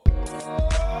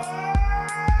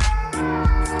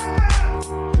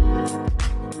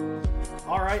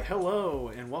Alright,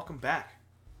 hello, and welcome back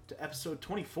to episode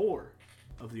 24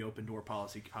 of the Open Door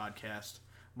Policy Podcast.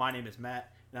 My name is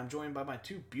Matt, and I'm joined by my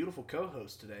two beautiful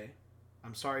co-hosts today.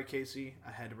 I'm sorry, Casey,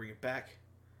 I had to bring it back.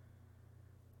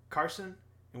 Carson,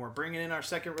 and we're bringing in our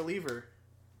second reliever.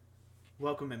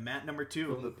 Welcome in Matt number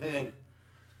 2. From the pen.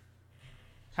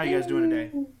 How you guys doing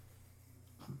today?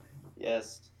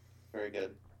 Yes, very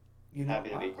good. Happy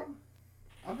to be here.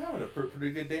 I'm having a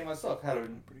pretty good day myself. Had a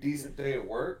decent day at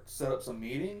work, set up some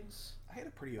meetings. I had a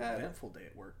pretty eventful day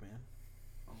at work, man.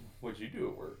 What'd you do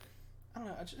at work? I don't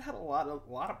know, I just had a lot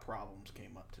of problems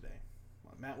came up today.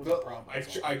 Matt was a problem.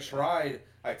 I tried.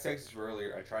 I texted you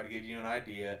earlier. I tried to give you an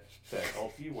idea to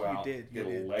help you out. You did. Get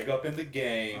a leg up in the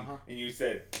game, and you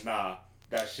said, "Nah,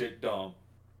 that shit dumb."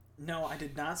 No, I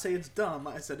did not say it's dumb.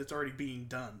 I said it's already being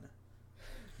done.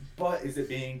 But is it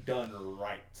being done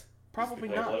right? Probably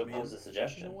Wait, not. what was the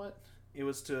suggestion? You know what? It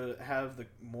was to have the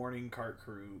morning cart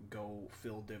crew go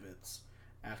fill divots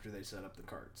after they set up the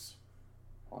carts.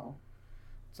 Well,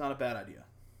 it's not a bad idea.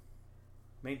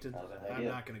 Maintenance. Not a bad I'm idea.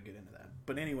 not going to get into that.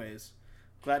 But anyways,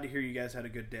 glad to hear you guys had a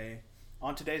good day.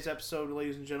 On today's episode,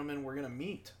 ladies and gentlemen, we're going to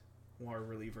meet our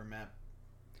reliever, Matt.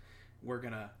 We're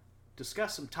going to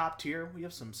discuss some top tier. We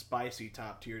have some spicy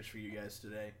top tiers for you guys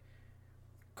today.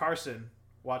 Carson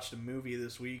watched a movie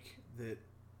this week that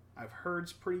I've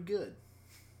heard's pretty good.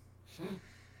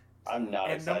 I'm not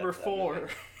And excited number for that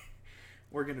movie. 4,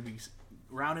 we're going to be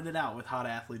rounding it out with Hot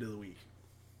Athlete of the Week.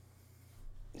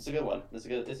 It's a good one. It's a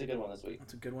good one this week.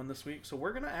 That's a good one this week. So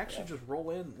we're going to actually just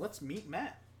roll in. Let's meet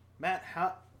Matt. Matt,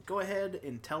 go ahead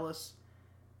and tell us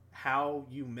how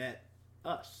you met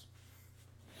us.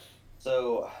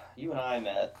 So you and I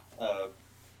met,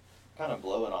 kind of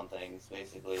blowing on things,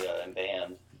 basically, in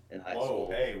band in high school.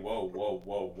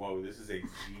 Whoa. This is a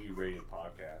G-rated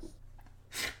podcast.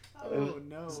 Oh,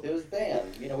 no. It was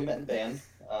band. You know, we met in band,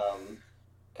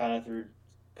 kind of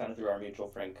through our mutual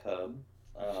friend Cub.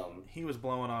 He was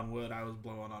blowing on wood. I was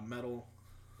blowing on metal.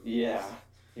 Yeah,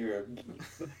 you're.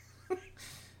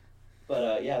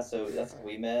 But yeah, so that's how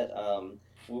we met.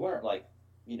 We weren't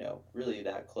really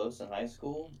that close in high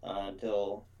school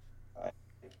until I,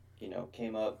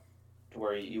 came up to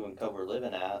where you and Cub were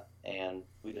living at, and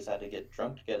we just had to get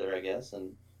drunk together, I guess,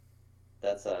 and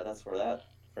that's where that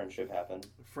friendship happened.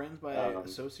 Friends by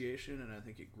association, and I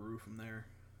think it grew from there.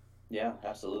 Yeah,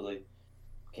 absolutely.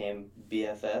 Became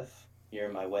BFF. You're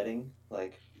in my wedding,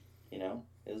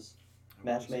 is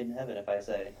match made in heaven, if I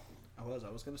say. I was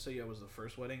going to say I was the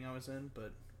first wedding I was in,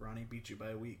 but Ronnie beat you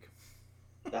by a week.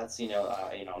 That's,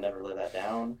 I'll never live that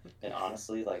down. And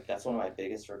honestly, that's one of my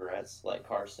biggest regrets.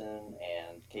 Carson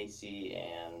and Casey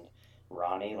and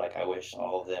Ronnie, I wish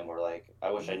all of them were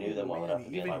I wish I knew them well enough to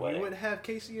be in my Even wedding. you would have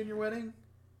Casey in your wedding?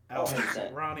 Oh,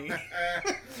 100%. Ronnie.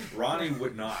 Ronnie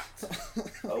would not.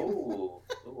 Oh,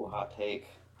 hot take.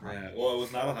 Yeah, well, it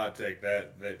was not a hot take.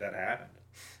 That happened.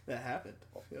 That happened.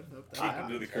 Yep, that Kick him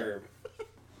to the curb.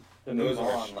 To Those move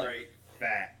are on, straight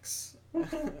facts.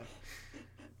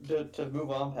 to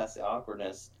move on past the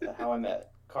awkwardness, how I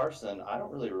met Carson, I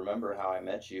don't really remember how I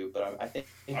met you, but I think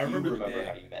I remember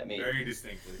how you met me. Very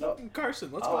distinctly. No,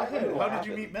 Carson, let's Oh, go I ahead. know what How did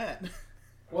you happened. meet Matt?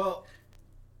 Well,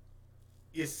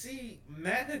 you see,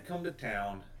 Matt had come to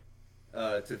town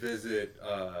to visit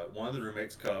one of the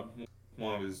roommates, Cub,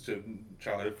 one of his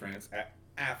childhood friends,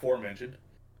 aforementioned,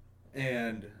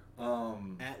 and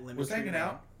At Lemon was Tree hanging Lane.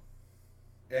 out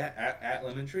at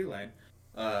Lemon Tree Lane.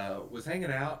 Was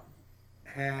hanging out.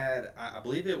 Had I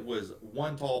believe it was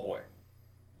one tall boy.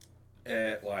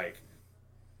 At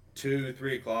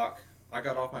 2-3 o'clock, I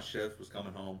got off my shift, was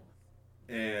coming home,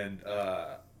 and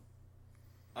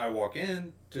I walk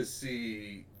in to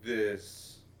see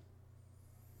this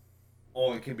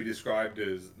only can be described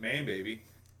as man baby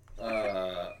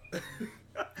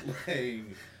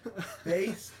laying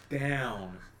face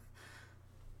down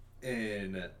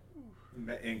in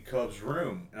Cub's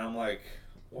room, and I'm like,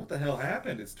 what the hell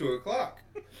happened? It's 2 o'clock.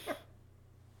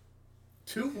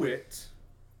 To wit,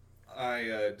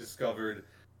 I discovered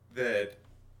that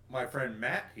my friend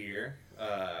Matt here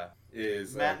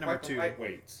is Matt number quite the 2.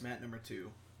 lightweight. Matt number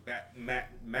 2.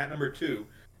 Matt number 2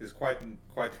 is quite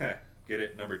get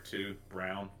it, number 2,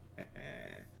 brown.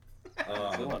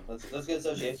 That's a good one. That's good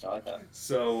association. I like that.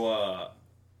 So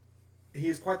he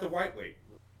is quite the lightweight,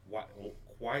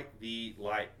 quite the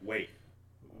lightweight,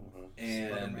 and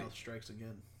Slaughtermouth strikes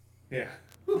again. yeah,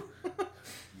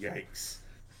 yikes.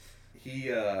 He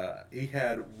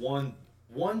had one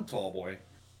tall boy,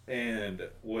 and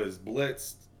was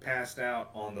blitzed, passed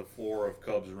out on the floor of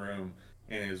Cub's room,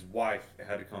 and his wife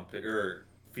had to come pick her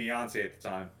fiance at the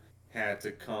time had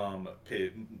to come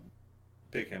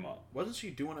pick him up. Wasn't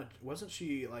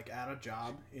she like at a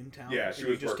job in town? Yeah, and she you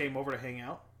was just working. came over to hang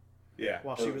out Yeah.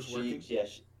 while So she was working. Yeah,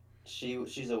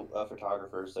 she's a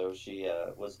photographer, so she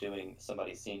was doing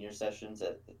somebody's senior sessions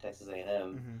at Texas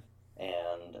A&M,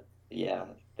 and yeah,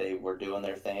 they were doing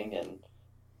their thing, and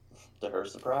to her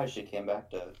surprise, she came back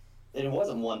to. And it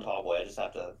wasn't one tall boy.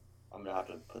 I'm gonna have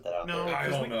to put that out No, there. I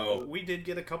don't know. We did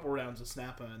get a couple rounds of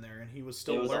Snappa in there, and he was It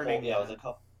still was learning. it was a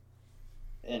couple.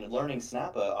 And learning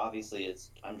Snappa, obviously,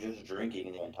 I'm just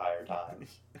drinking the entire time.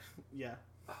 Yeah.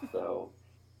 So,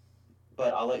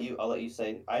 but I'll let you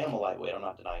say I am a lightweight. I'm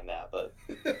not denying that. But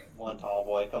one tall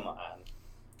boy, come on,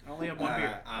 I only have one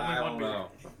beer. I Only one don't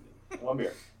beer. know. one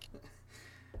beer.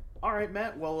 All right,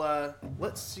 Matt. Well,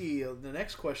 let's see. The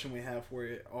next question we have for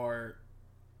you are.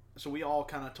 So we all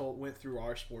kind of went through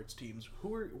our sports teams.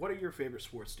 What are your favorite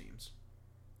sports teams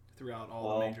throughout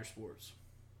all the major sports?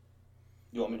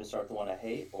 You want me to start the one I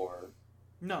hate, or?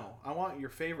 No, I want your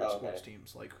favorite Oh, okay. sports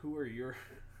teams. Like, who are your?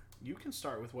 You can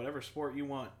start with whatever sport you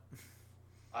want.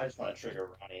 I just want to trigger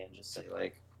Ronnie and just say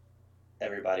like,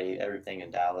 everything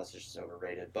in Dallas is just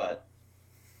overrated. But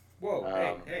Whoa!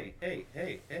 Um,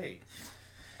 Hey!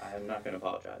 I'm not going to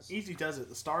apologize. Easy does it.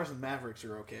 The Stars and Mavericks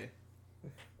are okay.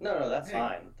 No, that's Hey.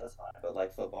 fine. That's fine. But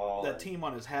like football, That and team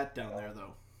on his hat down there,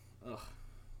 though. Ugh.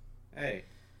 Hey!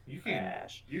 You can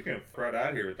Ash. throw it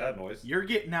out here with that noise. You're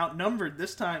getting outnumbered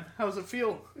this time. How's it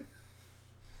feel?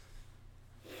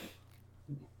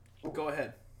 Go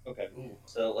ahead. Okay. Ooh.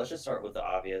 So let's just start with the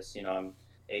obvious. I'm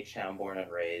H-Town born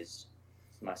and raised.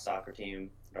 It's my soccer team.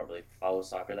 I don't really follow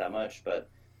soccer that much, but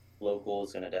local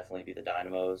is going to definitely be the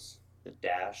Dynamos. The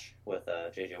Dash with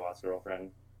J.J. Watt's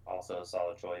girlfriend, also a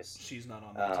solid choice. She's not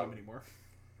on that team anymore.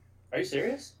 Are you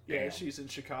serious? Yeah, Damn. she's in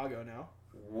Chicago now.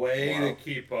 Way Wow. to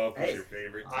keep up with Hey, your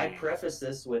favorite team. I preface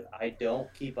this with I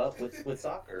don't keep up with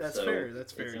soccer. That's so fair.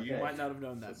 That's fair. it's You okay. might not have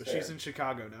known that, It's but fair. she's in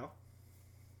Chicago now.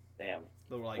 Damn.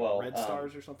 They were like Well, Red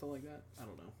Stars or something like that. I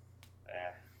don't know.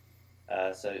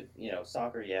 So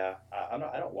soccer. Yeah, I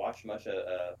don't watch much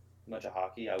of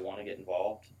hockey. I want to get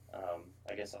involved.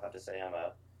 I guess I'll have to say I'm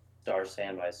a Stars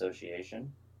fan by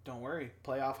association. Don't worry.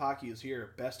 Playoff hockey is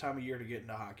here. Best time of year to get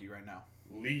into hockey right now.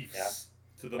 Leafs Yeah.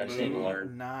 to the I just need to moon.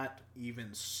 learn. Not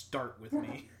even start with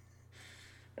me.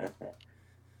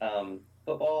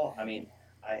 Football. I mean,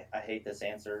 I hate this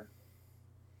answer.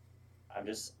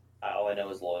 All I know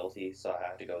is loyalty, so I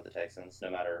have to go with the Texans, no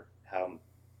matter how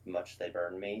much they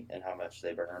burn me and how much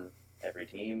they burn every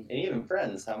team, and even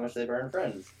friends, how much they burn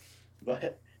friends.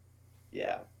 But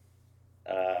yeah,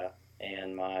 but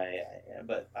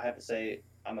I have to say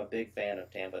I'm a big fan of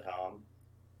Tampa Tom.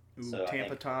 Ooh, So I Tampa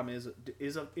think- Tom is a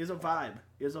vibe.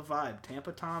 Is a vibe.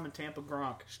 Tampa Tom and Tampa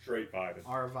Gronk Straight vibing.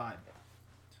 are a vibe.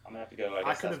 I'm gonna have to go. I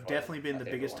guess could that's have probably definitely been my the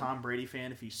favorite biggest one. Tom Brady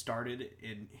fan if he stayed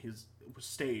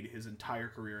his entire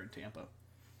career in Tampa.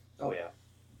 Oh yeah,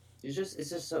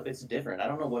 it's different. I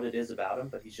don't know what it is about him,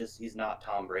 but he's not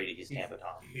Tom Brady. He's Tampa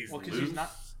Tom. He's Well, because loose.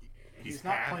 he's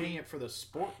not happy. playing it for the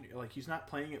sport. Like he's not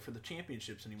playing it for the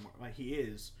championships anymore. Like he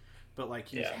is, but like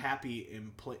he's Yeah. happy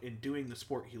in doing the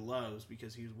sport he loves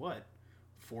because he's what,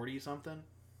 40 something.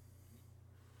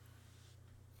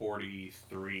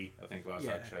 43, I think last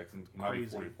Yeah, I checked. And might be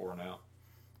crazy. 44 now.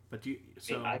 But you I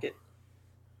so mean,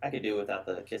 I could do without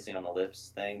the kissing on the lips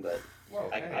thing, but Whoa,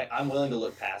 hey. I'm willing to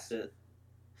look past it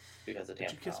because of did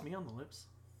Tampa you kiss Tom. me on the lips?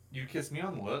 You kissed me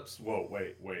on the lips? Whoa,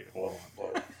 wait, hold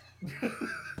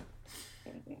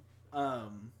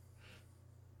on.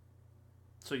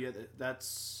 So yeah,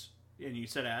 that's and you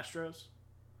said Astros.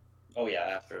 Oh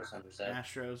yeah, Astros, 100%.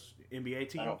 Astros NBA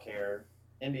team. I don't care.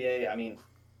 NBA. I mean,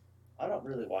 I don't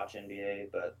really watch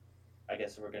NBA, but I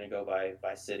guess if we're gonna go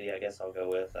by city, I guess I'll go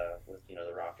with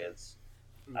the Rockets.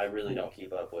 I really don't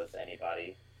keep up with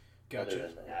anybody other Gotcha.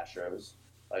 than the Astros.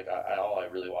 Like all I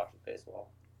really watch is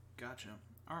baseball. Gotcha.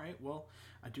 All right. Well,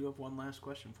 I do have one last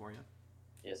question for you.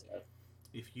 Yes.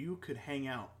 If you could hang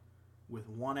out with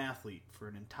one athlete for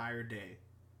an entire day,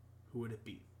 who would it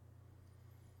be?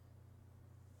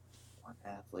 One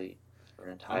athlete for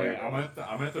an Okay, entire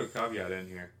I'm gonna throw a caveat in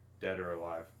here. Dead or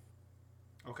alive.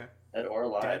 Okay. dead or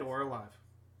alive. Dead or alive.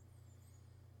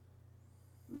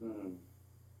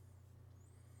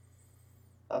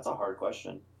 That's a hard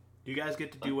question. You guys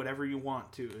get to do whatever you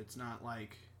want to. It's not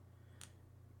like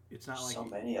So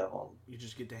many of them. you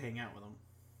just get to hang out with them.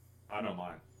 I know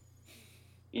mine.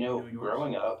 know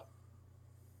yours?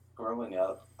 growing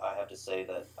up, I have to say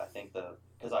that I think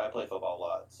because I play football a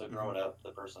lot, so growing up, the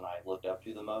person I looked up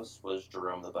to the most was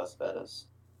Jerome the Bus Bettis.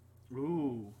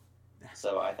 Ooh.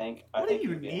 So I think What he a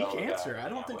would be unique hell of a guy answer. to I hang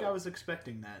don't out think with. I was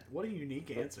expecting that. What a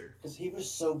unique answer. Because he was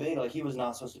so big, like he was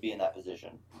not supposed to be in that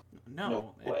position.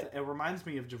 No, way. it reminds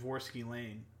me of Jaworski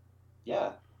Lane,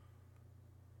 Yeah,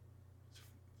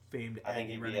 famed I think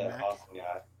Aggie he'd be running an back. awesome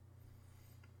guy.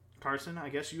 Carson, I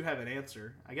guess you have an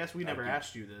answer. I guess we never do.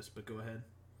 asked you this, but go ahead.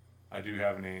 I do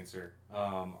have an answer.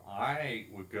 I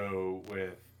would go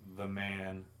with the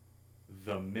man,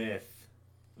 the myth,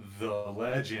 the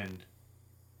legend,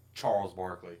 Charles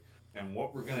Barkley. And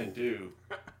what we're gonna do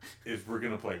is we're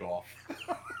gonna play golf.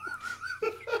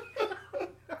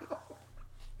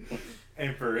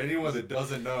 And for anyone that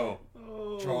doesn't know,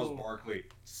 Charles Barkley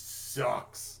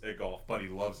sucks at golf, but he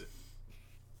loves it.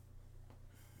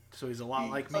 So he's a lot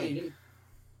like Oh, you me. do?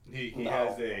 He No.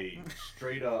 has a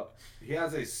straight up, he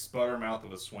has a sputter mouth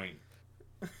of a swing.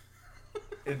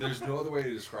 And there's no other way to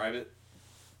describe it.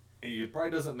 And it probably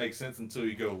doesn't make sense until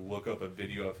you go look up a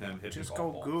video of him hitting Just a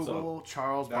go golf ball. Google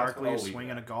Charles that's what Barkley I'll leave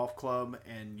swinging at. a golf club,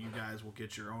 and you guys will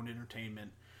get your own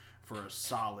entertainment for a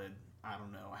solid, I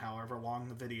don't know, however long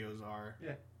the videos are.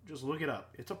 Yeah. Just look it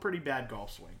up. It's a pretty bad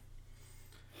golf swing.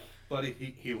 But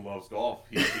he loves golf.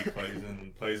 He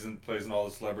plays in all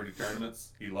the celebrity tournaments.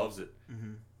 He loves it.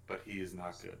 Mm-hmm. But he is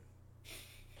not good.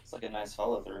 It's like a nice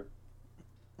follow through.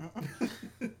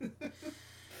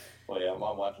 Well, yeah, I'm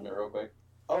watching it real quick.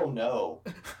 Oh no!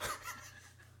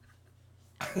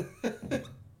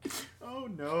 Oh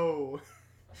no.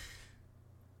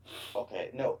 Okay,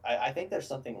 no, I think there's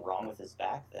something wrong with his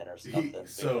back then, or something.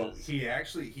 because-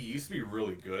 He used to be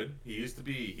really good. He used to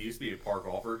be a par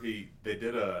golfer. They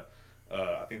did a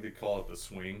I think they call it the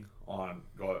swing on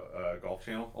Golf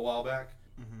Channel a while back.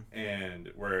 Mm-hmm.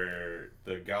 And where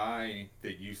the guy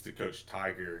that used to coach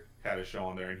Tiger had a show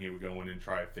on there, and he would go in and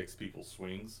try to fix people's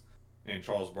swings. And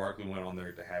Charles Barkley went on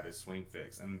there to have his swing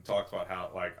fixed, and talked about how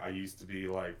like I used to be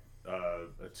like a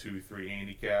 2-3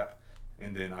 handicap,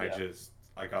 and then I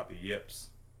got the yips,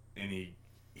 and he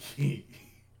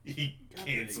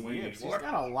can't swing Yips. He's anymore.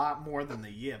 got a lot more than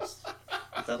the yips.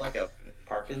 Is that like a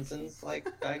Parkinson's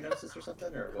like diagnosis or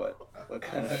something, or what? What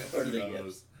kind of? What are Who the knows?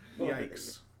 yips? What are the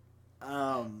Yikes.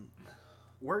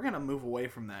 We're gonna move away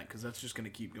from that because that's just gonna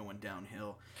keep going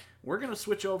downhill. We're gonna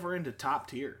switch over into top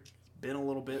tier. It's been a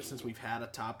little bit since we've had a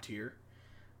top tier.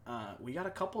 We got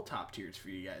a couple top tiers for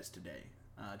you guys today.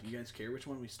 Do you guys care which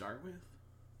one we start with?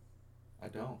 I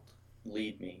don't.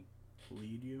 Lead me.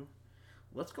 Lead you.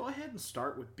 Let's go ahead and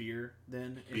start with beer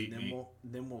then, and Beat then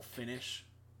me. we'll finish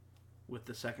with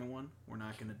the second one. We're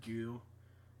not gonna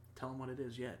tell them what it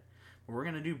is yet. But we're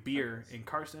gonna do beer. And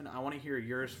Carson, I want to hear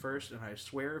yours first. And I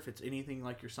swear, if it's anything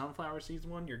like your sunflower seeds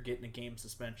one, you're getting a game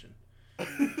suspension.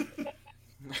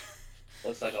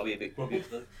 Looks like I'll be a big.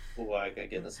 Oh, I could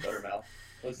get in the stutter mouth.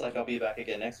 Looks like I'll be back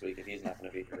again next week if he's not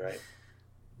going to be here, right?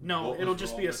 No, What it'll was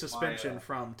just wrong be a with my, suspension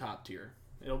from top tier.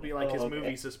 It'll be like Oh, his okay.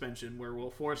 movie suspension, where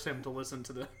we'll force him to listen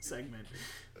to the segment,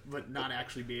 but not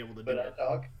actually be able to do But I it.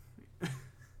 talk.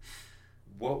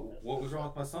 What was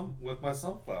wrong with my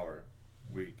sunflower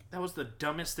week? That was the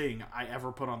dumbest thing I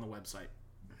ever put on the website.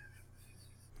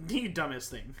 The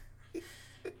dumbest thing.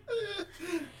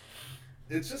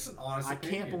 It's just an honest I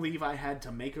opinion. can't believe I had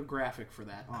to make a graphic for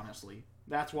that, honestly.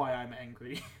 That's why I'm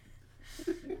angry.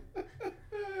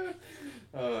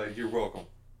 You're welcome.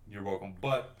 You're welcome.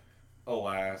 But,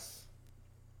 alas,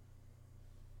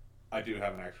 I do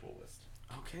have an actual list.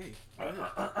 Okay.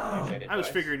 Okay, I was advice.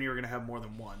 figuring you were going to have more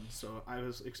than one, so I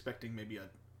was expecting maybe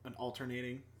an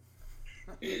alternating.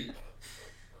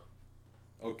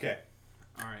 Okay.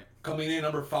 All right. Coming in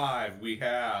number 5, we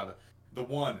have the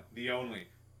one, the only,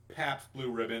 Pabst Blue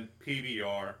Ribbon,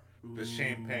 PBR, the Ooh.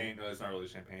 champagne. No, it's not really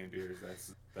champagne beers.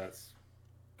 That's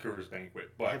Coors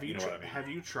Banquet. But Have you you know what I mean. have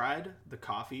you tried the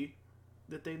coffee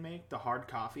that they make, the hard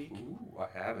coffee? Ooh, I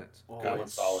haven't. Oh, Good.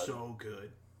 it's Solid. so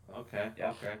good. Okay,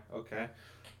 Yeah. okay.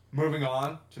 Moving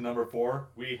on to number 4,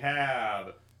 we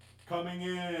have coming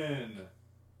in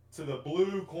to the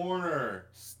blue corner,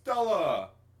 Stella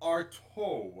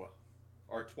Artois.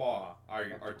 Artois.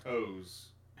 Artois.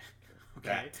 Okay.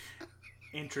 That.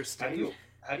 Interesting.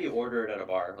 How do you order it at a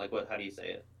bar? Like what? How do you say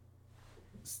it?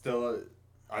 Stella.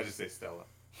 I just say Stella.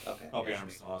 Okay. I'll be yeah,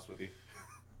 honest with you.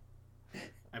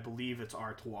 I believe it's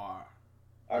Artois.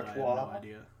 but I have no Artois.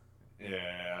 idea.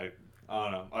 Yeah, I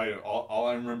don't know. All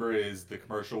I remember is the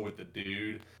commercial with the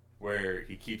dude where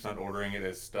he keeps on ordering it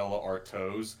as Stella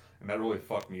Artois, and that really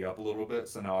fucked me up a little bit.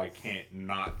 So now I can't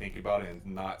not think about it and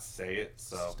not say it.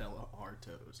 So Stella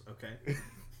Artois. Okay.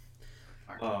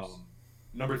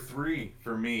 number 3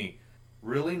 for me,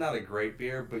 really not a great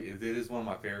beer, but it is one of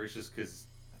my favorites just because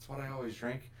that's what I always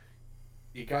drink.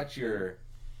 You got your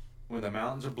When the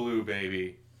Mountains Are Blue,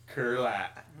 baby, Curlat.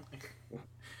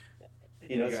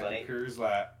 You know, You it's got funny. your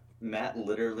Curlat. Matt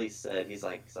literally said he's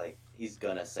like he's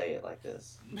gonna say it like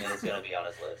this, and it's gonna be on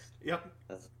his list. Yep.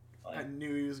 That's I fine.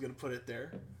 knew he was gonna put it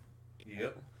there.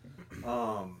 Yep.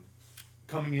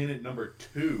 Coming in at number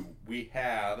 2, we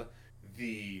have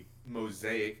the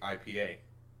Mosaic IPA.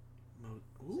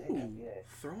 Ooh, IPA.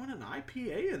 throwing an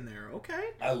IPA in there.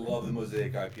 Okay. I love the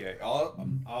Mosaic IPA.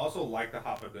 I also like the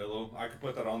Hopadillo. I could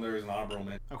put that on there as an honorable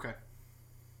mention. Okay.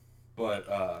 But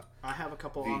I have a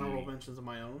couple The- honorable mentions of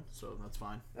my own, so that's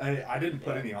fine. I didn't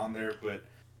put any on there, but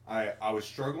I was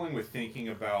struggling with thinking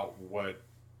about what.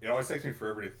 It always takes me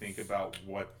forever to think about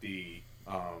what the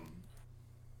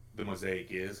Mosaic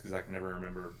is, because I can never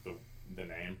remember the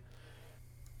name.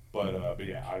 But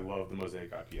yeah, I love the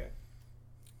Mosaic IPA.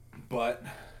 But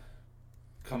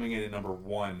coming in at number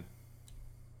 1,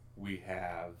 we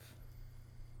have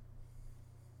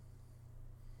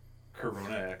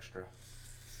Corona Extra.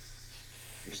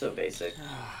 You're so basic.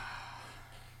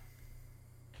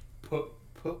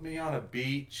 Put me on a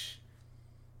beach,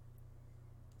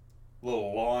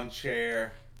 little lawn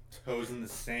chair, toes in the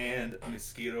sand,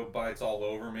 mosquito bites all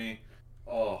over me.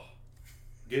 Oh,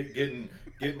 getting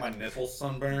my nipples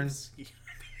sunburned.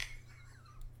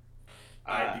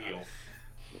 Ideal.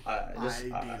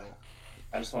 Ideal.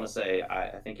 I just want to say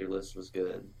I think your list was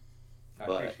good. I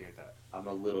But- appreciate that. I'm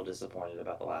a little disappointed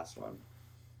about the last one.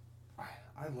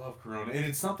 I love Corona, and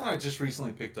it's something I just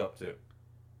recently picked up too.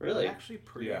 Really? I'm actually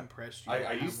pretty Yeah. impressed. You I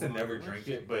don't used to have one on never your drink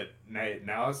list. it, but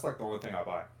now it's like the only thing I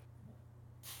buy.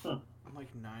 I'm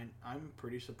like 9. I'm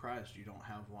pretty surprised you don't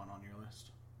have one on your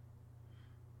list.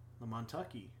 The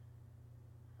Montucky.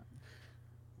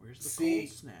 Where's the See, cold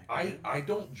snack? I man?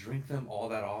 don't drink them all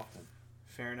that often.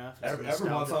 Fair enough. It's a Every once in a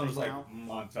nostalgia while, I'm just thing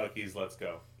like now. Montucky's, let's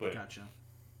go. But Gotcha.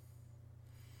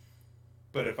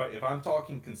 But if I'm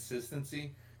talking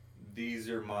consistency, these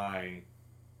are my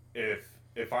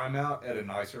if I'm out at a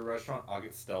nicer restaurant, I'll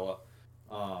get Stella.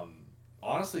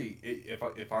 Honestly,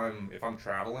 if I'm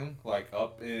traveling like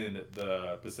up in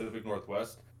the Pacific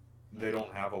Northwest, they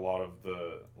don't have a lot of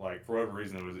the like for whatever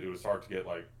reason it was hard to get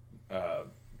like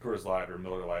Coors Light or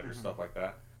Miller Lite or Mhm. stuff like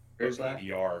that. Coors But Light?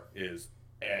 PBR is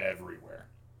everywhere.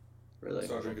 Really?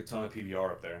 So I drink a ton of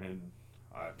PBR up there, and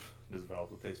I just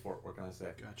developed a taste for it. What can I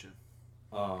say? Gotcha.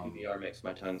 PBR makes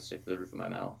my tongue stick to the roof of my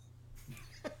mouth.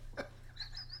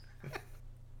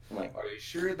 I'm like, Are you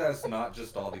sure that's not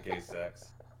just all the gay sex?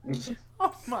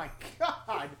 Oh my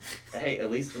god! hey,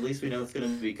 at least we know it's gonna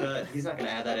be cut. He's not gonna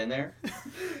add that in there.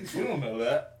 You don't know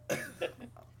that.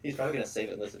 He's probably gonna save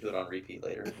it and listen to it on repeat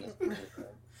later.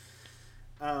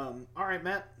 All right,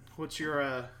 Matt. What's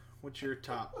your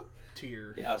top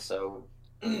tier? Yeah, so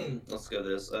let's go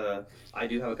this. I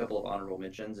do have a couple of honorable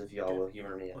mentions if y'all will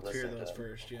humor me and Let's hear listen those to them.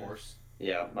 first. Of Yeah. course.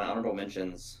 Yeah, my honorable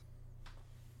mentions.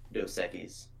 Dos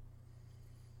Equis.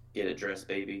 Get it dressed,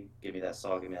 baby. Give me that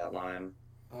salt. Give me that lime.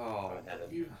 Oh,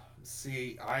 you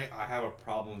see, I have a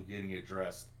problem getting it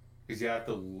dressed because you have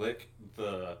to lick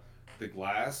the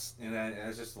glass, and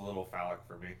it's just a little phallic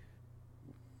for me.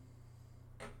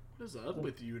 What is up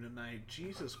with you tonight?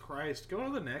 Jesus Christ! Go to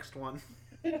the next one.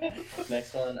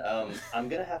 Next one, I'm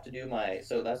gonna have to do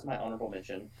so that's my honorable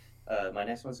mention. My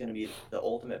next one's gonna be the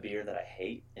ultimate beer that I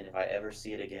hate, and if I ever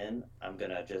see it again, I'm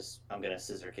gonna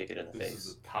scissor kick it in the This face.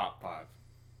 is the top 5.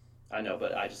 I know,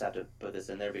 but I just have to put this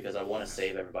in there because I want to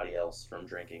save everybody else from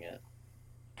drinking it.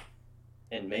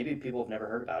 And maybe people have never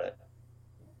heard about it.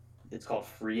 It's called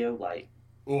Frio Light.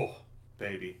 Oh,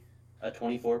 baby. A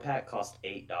 24 pack costs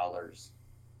 $8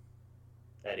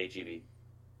 at HEB.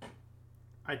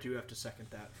 I do have to second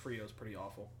that. Frio's pretty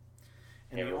awful.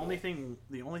 And Terrible.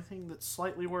 the only thing that's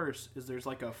slightly worse is there's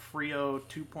like a Frio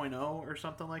 2.0 or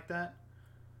something like that.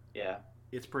 Yeah.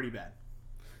 It's pretty bad.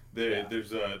 Yeah.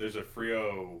 There's a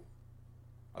Frio.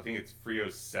 I think it's Frio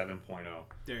 7.0.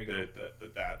 There you go.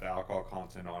 The alcohol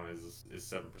content on it is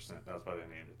 7%. That's why they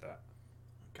named it that.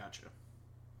 Gotcha.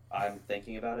 I'm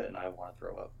thinking about it and I want to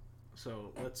throw up.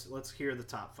 So let's hear the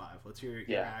top 5. Let's hear your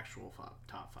Yeah. actual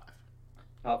top 5.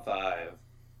 Top 5.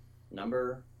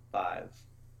 Number 5.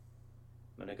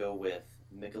 I'm going to go with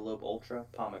Michelob Ultra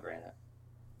Pomegranate.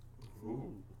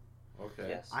 Ooh. Okay.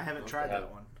 Yes. I haven't Okay. tried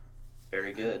that one.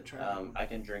 Very good. Tried that one. I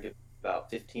can drink about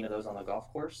 15 of those on the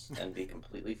golf course and be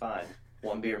completely fine.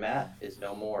 One beer Matt is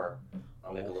no more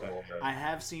on Michelob Okay. Ultra. I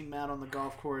have seen Matt on the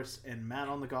golf course, and Matt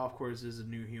on the golf course is a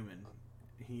new human.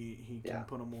 He can Yeah.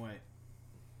 put them away.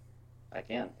 I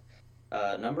can.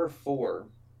 Number 4.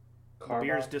 Beers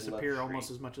Carbach disappear Love almost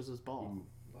Street. as much as his ball. Ooh,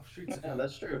 Love Street's Yeah,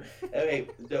 that's true. Okay,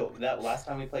 so that last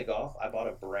time we played golf, I bought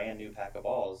a brand new pack of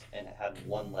balls and it had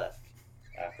one left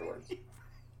afterwards.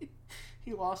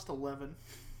 He lost 11.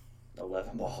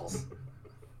 11 balls.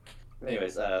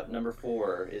 Anyways, number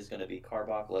 4 is going to be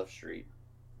Carbach Love Street.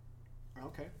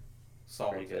 Okay.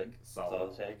 Solid Pretty good. take.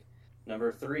 Solid. Take.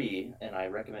 Number 3, and I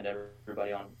recommend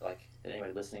everybody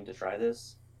anybody listening to try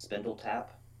this. Spindle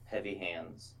Tap, Heavy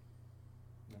Hands.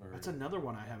 That's another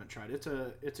one I haven't tried. It's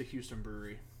a Houston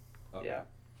brewery. Okay. Yeah,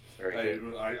 very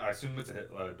good. I assume it's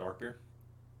a dark beer.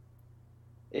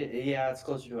 Yeah, it's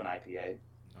closer to an IPA.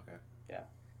 Okay. Yeah.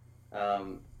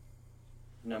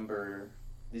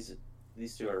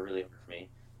 These two are really hard for me.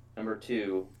 Number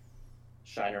 2,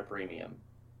 Shiner Premium.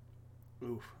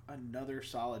 Oof, another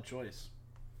solid choice.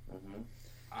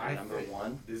 Mm-hmm. Number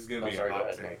 1. This is gonna be a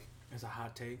hot take. It's a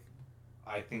hot take.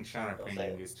 I think Shiner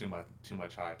Premium gets too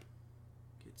much hype.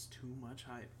 Gets too much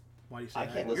hype. Why do you say I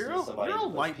that? can't listen to somebody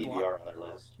who puts PBR blonde. on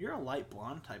their list. You're a light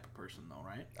blonde type of person, though,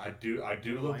 right? I do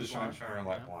love the Shiner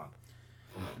light Yeah.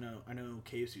 blonde. I know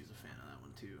Casey's a fan of that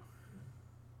one too.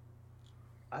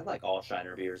 I like all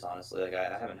Shiner beers, honestly. Like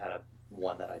I haven't had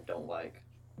one that I don't like.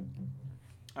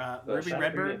 But Ruby Shiner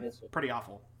Redbird, Premium is- pretty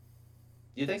awful.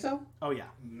 You think so? Oh yeah.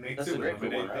 Makes That's it a great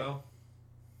lemonade one, right? though.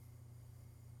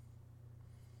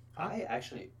 I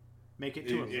actually, Make it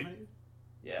to a It- lemonade.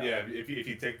 yeah. Yeah, if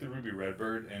you take the Ruby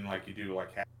Redbird and you do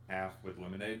half with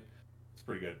lemonade, it's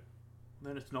pretty good.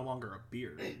 Then it's no longer a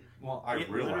beer. Well, I It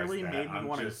realize literally that. made me I'm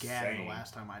want to just gag saying. the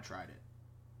last time I tried it.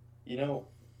 You know,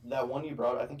 that one you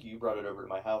brought, I think you brought it over to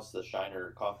my house, the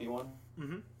Shiner coffee one.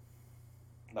 Mm-hmm.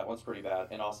 That one's pretty bad.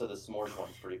 And also the s'mores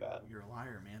one's pretty bad. You're a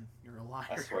liar, man. You're a liar.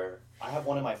 I swear. I have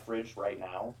one in my fridge right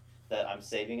now that I'm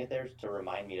saving it there to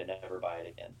remind me to never buy it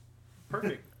again.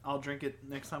 Perfect. I'll drink it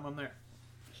next time I'm there.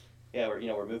 Yeah,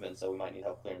 we're moving, so we might need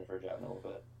help clearing the fridge out in a little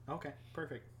bit. Okay,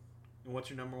 perfect. And what's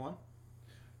your number 1?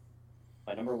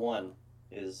 My number 1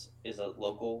 is a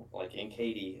local, in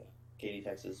Katy,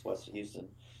 Texas, west of Houston,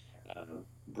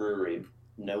 brewery,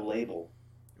 No Label,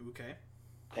 Okay.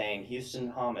 paying Houston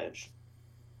homage.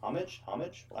 Homage?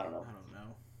 I don't know. I don't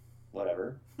know.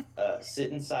 Whatever.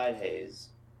 Sit Inside Haze.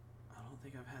 I don't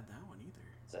think I've had that one either.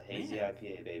 It's a hazy Man.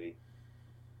 IPA, baby.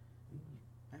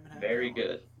 I haven't had Very that one.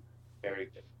 good. Very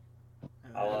good. I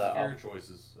haven't I'll, had uh,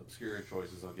 Obscure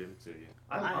choices. I'll give it to you.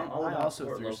 I all about also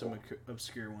support threw local. some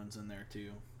obscure ones in there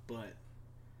too, but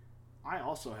I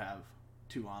also have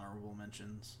 2 honorable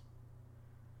mentions.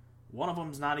 One of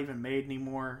them's not even made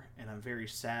anymore, and I'm very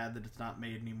sad that it's not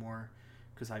made anymore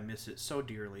because I miss it so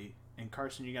dearly. And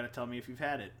Carson, you got to tell me if you've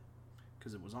had it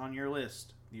because it was on your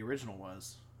list. The original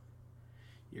was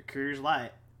your Coors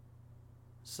Light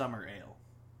Summer Ale.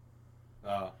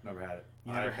 Never had it.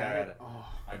 You never I've had it? Oh.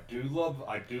 I do love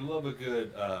a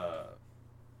good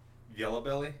Yellow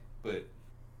Belly, but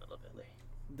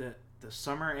The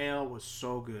summer ale was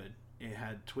so good. It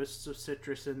had twists of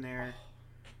citrus in there.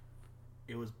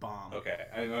 It was bomb. okay.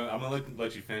 I'm gonna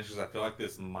let you finish because I feel like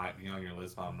this might be on your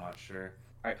list, but I'm not sure.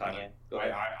 All right, Kanye. Go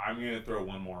ahead. I'm gonna throw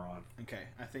one more on. Okay,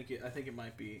 I think it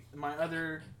might be my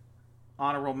other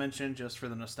honorable mention, just for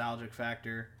the nostalgic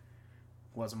factor,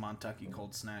 was a Montucky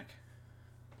Cold Snack.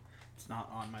 It's not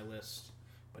on my list,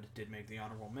 but it did make the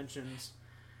honorable mentions.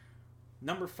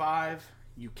 Number 5,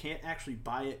 you can't actually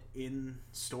buy it in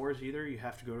stores either. You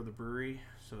have to go to the brewery,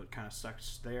 so it kind of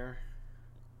sucks there.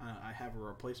 I have a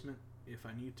replacement if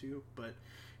I need to, but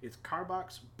it's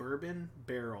Carbox Bourbon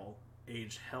Barrel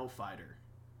Aged Hellfighter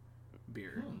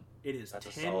beer. It is That's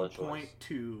a solid choice.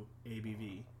 10.2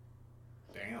 ABV.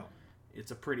 Damn.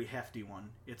 It's a pretty hefty one.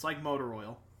 It's like motor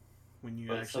oil when you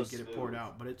But it's actually so get it poured smooth.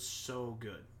 out, but it's so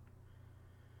good.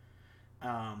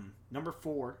 Number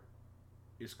 4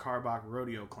 is Carbach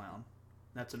Rodeo Clown.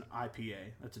 That's an IPA.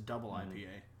 That's a double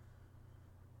IPA.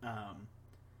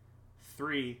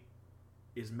 3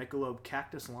 is Michelob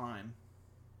Cactus Lime.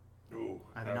 Ooh,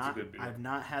 I've that's not a good beer. I've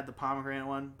not had the pomegranate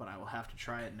one, but I will have to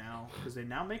try it now because they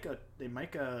now make a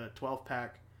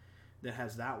 12-pack that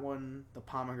has that one, the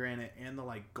pomegranate, and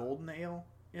the golden ale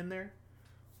in there.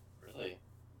 Really?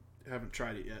 I haven't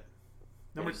tried it yet.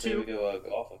 When Number you say 2. we go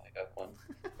golf and pick up one.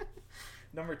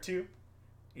 Number 2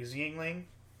 is Yingling.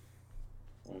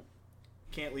 Mm.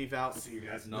 Can't leave out See,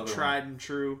 that's the another tried one. and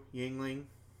true Yingling.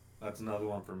 That's another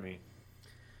one for me.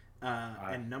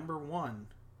 And number 1,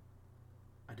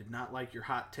 I did not like your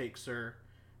hot take, sir,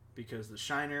 because the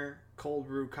Shiner Cold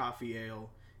Brew Coffee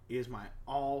Ale is my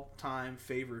all-time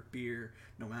favorite beer,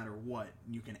 no matter what.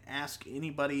 You can ask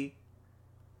anybody.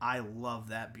 I love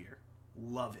that beer.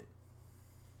 Love it.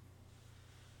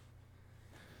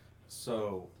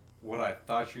 So, what I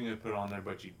thought you were gonna put on there,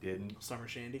 but you didn't. Summer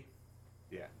Shandy.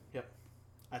 Yeah. Yep.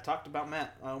 I talked about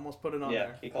Matt. I almost put it on Yeah,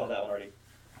 there. he called that one already.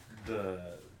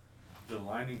 The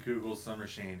Leinenkugel Summer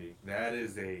Shandy. That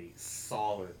is a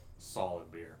solid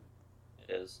beer.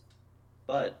 It is.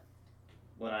 But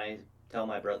when I tell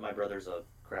my brother's a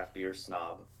craft beer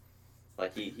snob,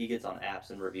 Like he gets on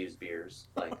apps and reviews beers.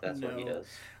 Like that's what he No, does.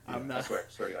 I'm I not. swear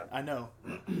to God. I know.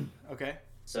 Okay.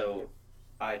 So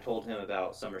I told him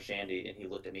about Summer Shandy, and he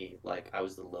looked at me like I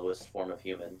was the lowest form of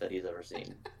human that he's ever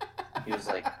seen. He was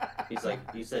like,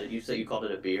 you said you called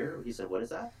it a beer. He said, what is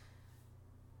that?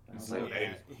 And I was like,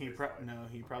 Yeah, he probably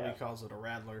Yeah. calls it a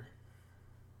Radler.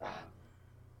 I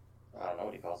don't know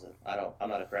what he calls it. I'm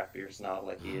not a craft beer snob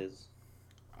like he is.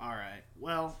 All right.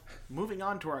 Well, moving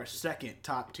on to our second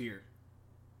top tier.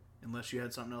 Unless you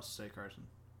had something else to say, Carson.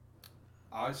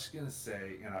 I was just gonna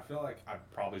say, and I feel like I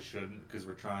probably shouldn't because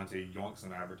we're trying to yoink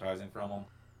some advertising from them.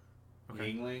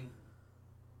 Okay. Yingling,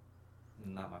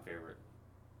 not my favorite.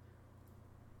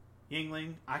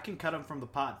 Yingling, I can cut him from the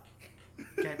pod.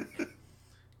 Okay.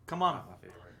 Come on. Not my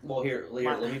favorite. Well, here,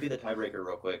 let me be the tiebreaker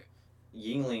real quick.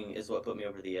 Yingling is what put me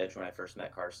over the edge when I first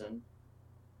met Carson.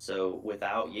 So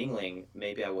without Yingling,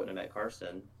 maybe I wouldn't have met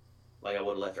Carson. Like I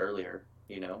would have left earlier,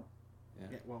 you know?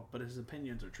 Yeah, well, but his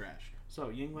opinions are trash. So,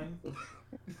 Yingling,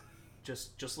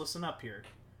 just listen up here.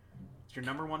 It's your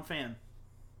number one fan.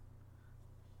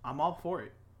 I'm all for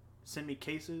it. Send me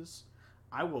cases.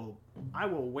 I will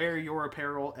wear your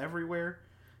apparel everywhere.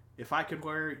 If I could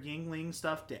wear Yingling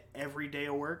stuff to every day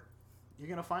of work, you're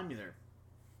gonna find me there.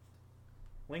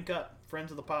 Link up,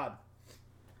 friends of the pod.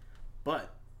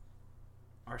 But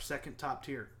our second top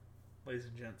tier, ladies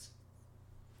and gents,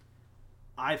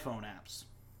 iPhone apps.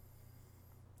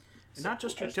 And not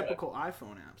just your typical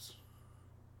iPhone apps.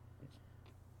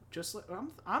 Just like,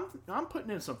 I'm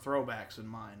putting in some throwbacks in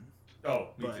mine. Oh,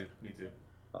 me But- too. Me too.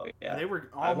 Oh yeah. They were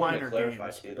I all wanna minor clarify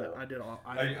games, too, but though. I did all.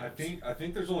 I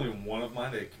think there's only one of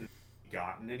mine that can't be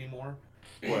gotten anymore,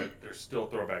 but there's still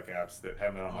throwback apps that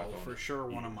haven't been on my phone. for sure,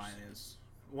 one of years. mine is.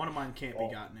 One of mine can't be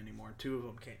gotten anymore. Two of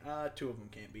them can't. Two of them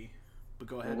can't be. But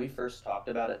go ahead. When we first talked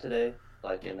about it today,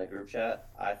 like in the group chat,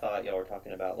 I thought y'all were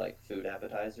talking about like food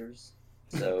appetizers.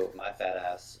 So my fat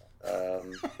ass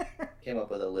came up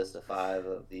with a list of 5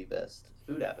 of the best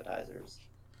food appetizers.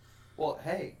 Well,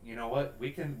 hey, you know what? We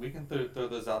can throw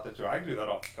those out there too. I can do that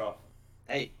off the cuff.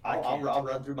 Hey, I I'll can't.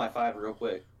 run through my 5 real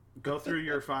quick. Go through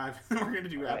your 5. We're gonna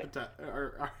do All right.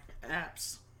 or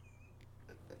apps.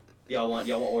 Y'all want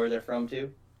where they're from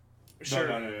too? Sure.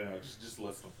 No. Just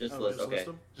list them. Just Oh, list. just Okay. list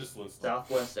 'em? Just list them.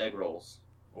 Southwest egg rolls.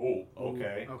 Oh,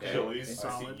 okay. Ooh, okay. Chili's, I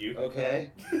Solid. see you.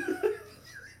 Okay.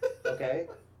 Okay.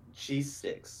 Cheese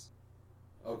sticks.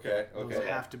 Okay. Those Okay.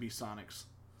 have to be Sonics.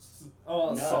 Oh,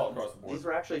 No, salt across the board. These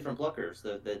were actually from Pluckers.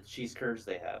 The cheese curds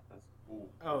they have. Ooh,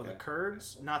 Oh, okay. the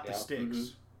curds, not the Yeah. sticks.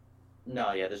 Mhm.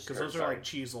 No, yeah, this Because those are like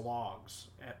cheese logs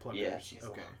at Pluckers. Yeah, cheese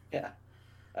Okay. Yeah.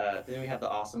 Then we have the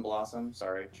Awesome Blossom.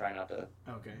 Sorry, try not to.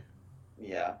 Okay.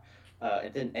 Yeah.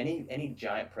 And then any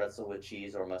giant pretzel with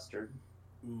cheese or mustard,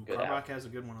 Ooh, Good Carbach has a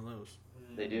good one of those.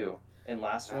 they do. And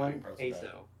last I one, think pretzel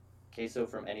queso. Queso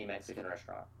from any Mexican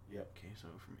restaurant. Queso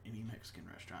from any Mexican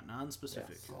restaurant,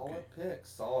 non-specific. Solid Okay. picks.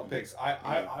 Solid picks.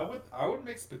 I would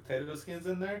mix potato skins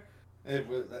in there. It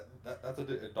was that's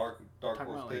a dark Talking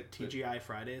horse about pick. like TGI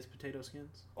Fridays potato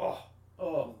skins.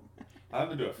 Oh. I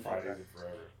haven't do it Fridays in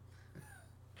forever.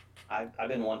 I've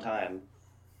been one time,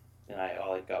 and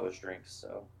all I got was drinks.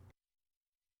 So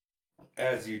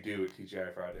As you do at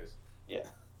TGI Fridays. yeah.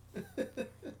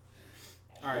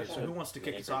 All right, so who wants to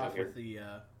kick Mini us off fridge with the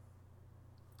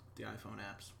iPhone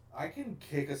apps? I can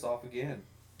kick us off again.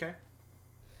 Okay.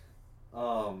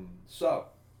 So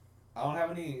I don't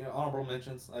have any honorable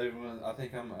mentions. I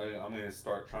think I'm going to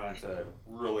start trying to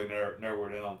really narrow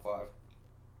it in on 5.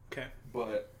 Okay.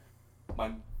 But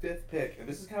my 5th pick, and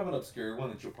this is kind of an obscure one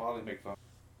that you'll probably make fun of.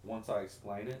 Once I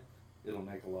explain it, it'll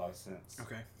make a lot of sense.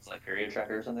 Okay. It's like period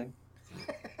tracker or something.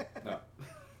 No.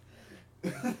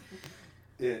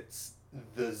 It's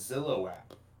the Zillow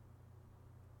app.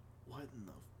 What in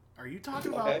the? Are you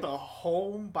talking Okay. about the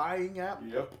home buying app?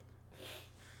 Yep.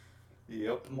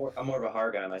 Yep. I'm more of a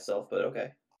hard guy myself, but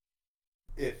okay.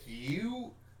 If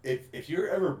you're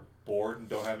ever bored and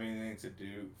don't have anything to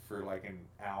do for like an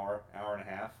hour and a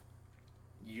half,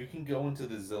 you can go into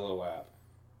the Zillow app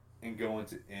and go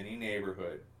into any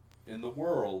neighborhood in the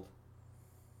world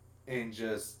and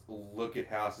just look at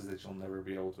houses that you'll never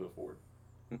be able to afford.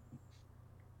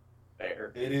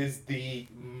 Fair. It is the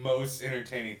most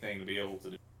entertaining thing to be able to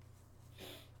do.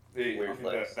 Weird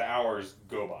flex. The hours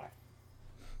go by.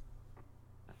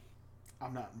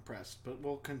 I'm not impressed, but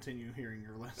we'll continue hearing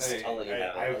your list. Hey, I'll let you have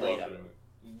it. I I'll let you love have it.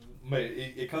 But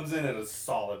it comes in at a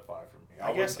solid 5 for me.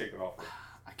 I guess- wouldn't kick it off. with.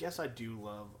 I guess I do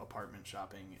love apartment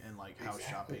shopping and like house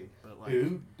Exactly. shopping, but like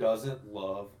Who doesn't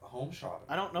love home shopping?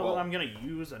 I don't know Well, that I'm gonna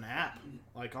use an app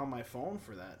like on my phone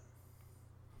for that.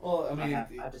 Well, I I mean,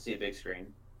 have to see a big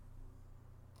screen.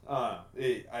 I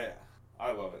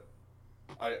love it.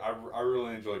 I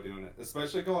really enjoy doing it,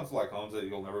 especially going to like homes that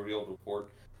you'll never be able to afford.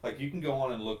 Like you can go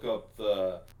on and look up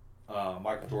the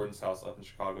Michael Jordan's house up in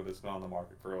Chicago that's been on the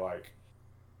market for like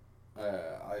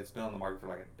it's been on the market for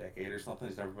like a decade or something.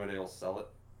 He's never been able to sell it.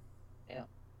 Yeah.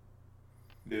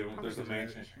 Dude, Probably there's a 'cause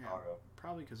mansion in it- yeah. Chicago.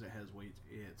 Probably because it has weight.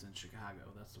 Yeah, it's in Chicago.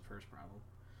 That's the first problem.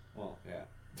 Well, yeah.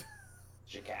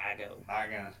 Chicago.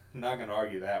 Not gonna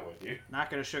argue that with you. Not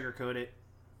gonna sugarcoat it.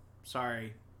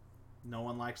 Sorry, no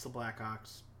one likes the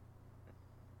Blackhawks.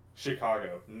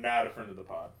 Chicago, not a friend of the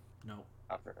pod. Nope.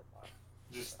 I've heard of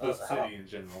Just the city in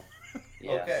general. that.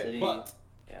 Yeah, Okay, city. but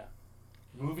Yeah.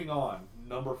 moving on,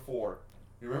 number 4.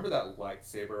 You remember that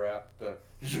lightsaber app? The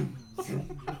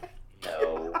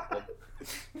No.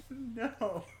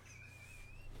 No.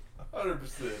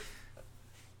 100%.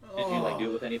 Did you like do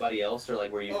it with anybody else, or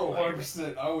like were you? Oh, like,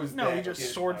 100%. I was No, that he just kid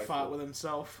in sword high fought school. with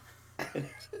himself.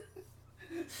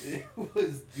 It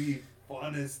was the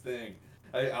funnest thing.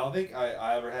 I don't think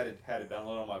I ever had it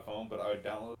download on my phone, but I would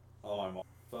download it on my mom's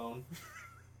phone.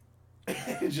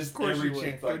 Just Of course every you would.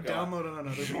 chance I Go got. download it on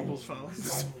other people's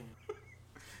phones.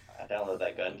 I downloaded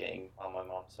that gun game on my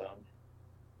mom's phone.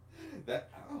 That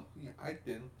yeah, I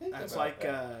didn't think That's about like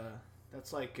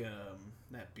that.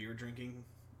 that beer drinking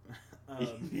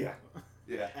Yeah.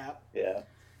 Yeah. app. Yeah.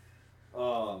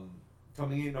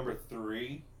 Coming in number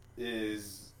 3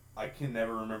 is I can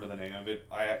never remember the name of it.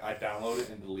 I download it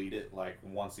and delete it like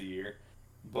once a year.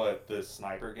 But the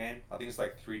sniper game, I think it's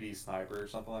like 3D Sniper or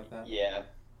something like that. Yeah.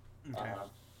 Okay.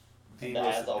 The The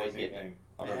most ads always addicting get me. thing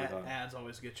I've ever done. Ads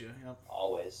always get you. Yep.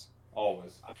 Always.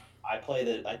 Always. I play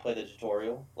the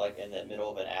tutorial like in the middle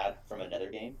of an ad from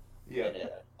another game. Yeah. And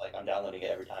like I'm downloading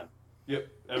it every time. Yep.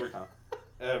 Every time.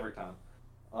 Every time.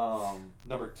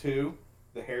 Number 2,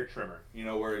 the hair trimmer. You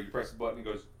know where you press the button and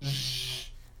it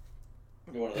goes.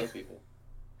 You're one of those people.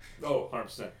 Oh,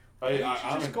 100%. Why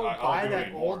don't you just go I'll buy do it that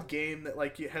anymore. old game that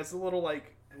like it has a little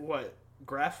like what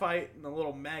graphite and a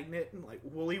little magnet and like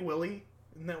Wooly Willy.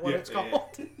 Isn't that what Yeah, it's yeah,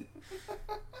 called?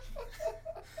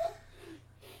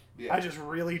 Yeah. I just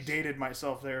really dated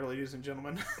myself there, ladies and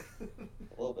gentlemen.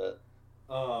 A little bit.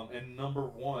 And number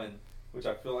 1, which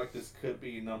I feel like this could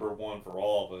be number 1 for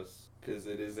all of us, because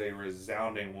it is a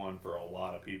resounding one for a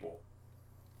lot of people.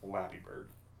 Flappy Bird.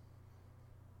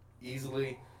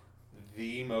 Easily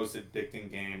the most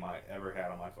addicting game I ever had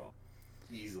on my phone.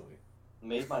 Easily.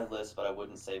 Made my list, but I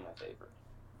wouldn't say my favorite.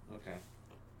 Okay.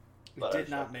 It But did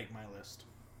I not should. make my list.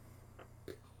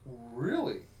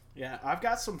 Really? Yeah, I've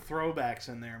got some throwbacks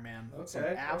in there, man. Some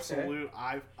Okay, absolute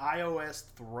iOS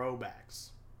throwbacks.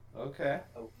 Okay.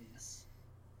 Oh yes.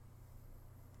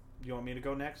 You want me to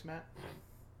go next, Matt?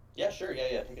 Yeah, sure.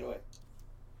 Yeah. Take it away.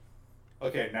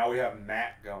 Okay, now we have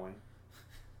Matt going.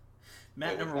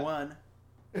 Matt Wait, number what's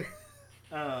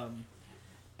one.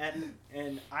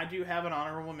 And I do have an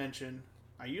honorable mention.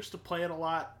 I used to play it a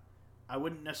lot. I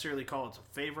wouldn't necessarily call it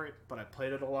a favorite, but I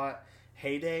played it a lot.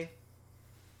 Heyday.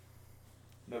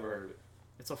 Never heard of it.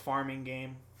 It's a farming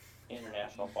game.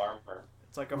 International Farmer.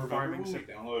 It's like a Remember farming when we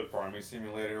downloaded Farming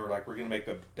Simulator? We're like, we're gonna make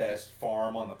the best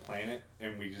farm on the planet,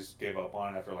 and we just gave up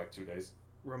on it after like 2 days.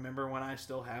 Remember when I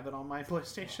still have it on my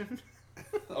PlayStation?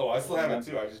 Oh, I still have it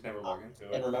too. I just never log into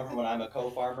And it. remember when I'm a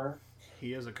co-farmer?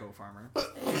 He is a co-farmer.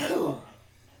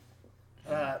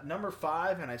 Number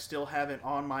 5, and I still have it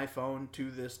on my phone to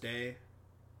this day.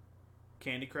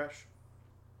 Candy Crush.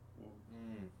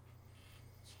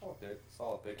 Solid pick.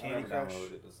 Solid pick. Candy I never Crush.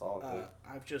 downloaded it, but solid pick.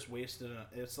 I've just wasted.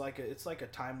 It's like a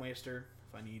time waster.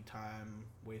 If I need time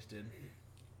wasted,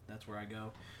 that's where I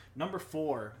go. Number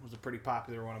 4 was a pretty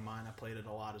popular one of mine. I played it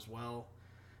a lot as well.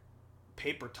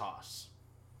 Paper Toss.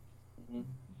 Mhm.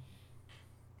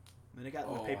 Then it got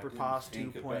Oh, the I Paper didn't Toss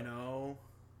think of 2.0.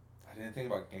 I didn't think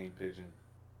about Game Pigeon.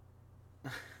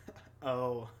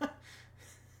 Oh.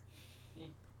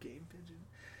 Game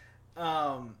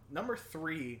Pigeon. Number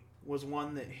 3 was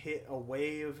one that hit a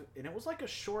wave, and it was like a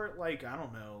short, like, I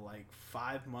don't know, like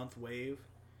 5-month wave.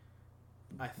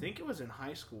 I think it was in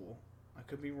high school. I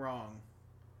could be wrong.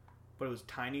 But it was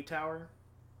Tiny Tower.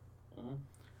 Mhm.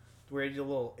 Where you did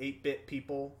little 8-bit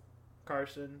people,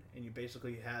 Carson, and you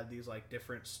basically had these like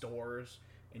different stores,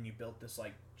 and you built this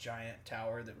like giant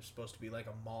tower that was supposed to be like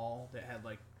a mall that had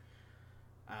like,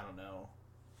 I don't know,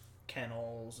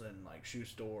 kennels and like shoe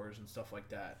stores and stuff like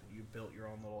that. You built your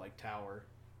own little like tower.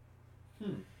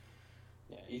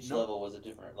 Yeah. Each No. level was a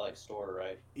different like store,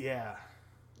 right? Yeah.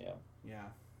 Yeah. Yeah.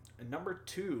 And number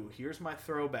 2, here's my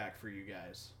throwback for you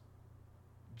guys.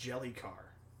 Jelly Car.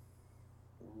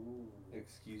 Ooh.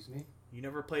 Excuse me? You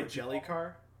never played What'd you Jelly call-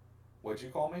 Car? What'd you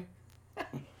call me?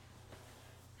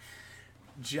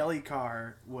 Jelly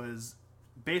Car was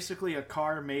basically a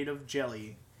car made of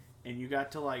jelly, and you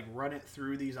got to like run it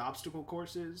through these obstacle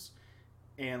courses,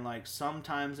 and like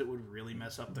sometimes it would really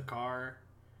mess up the car.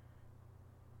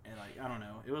 And like I don't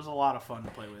know, it was a lot of fun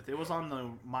to play with. It was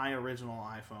on my original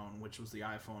iPhone, which was the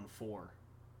iPhone 4.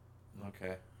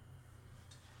 Okay.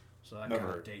 So that kind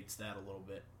of dates that a little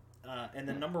bit. And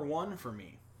then number 1 for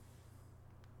me,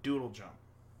 Doodle Jump.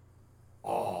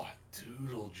 Oh,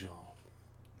 Doodle Jump.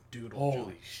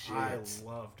 Holy shit. I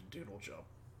loved Doodle Jump.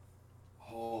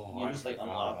 Oh, You just like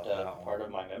unlocked part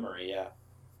of my memory, yeah.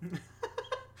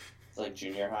 It's like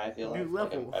junior high, I feel like. New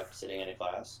level. Like I'm sitting in a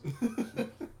class.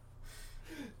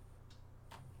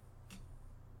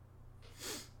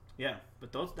 Yeah,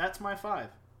 but that's my 5.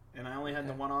 And I only had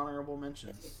the one honorable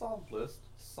mention. Solid list.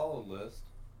 Solid list.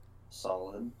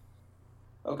 Solid.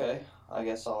 Okay, I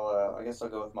guess I'll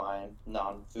go with my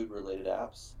non-food related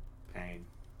apps. Pain.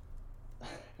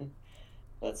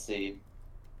 Let's see.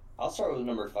 I'll start with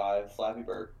number 5. Flappy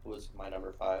Bird was my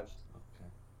number 5. Okay.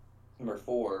 Number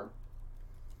 4,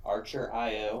 Archer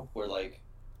IO, where like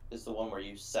is the one where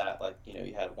you sat like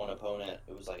you had one opponent.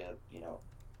 It was like a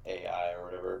AI or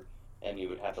whatever, and you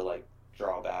would have to like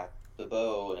draw back the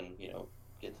bow and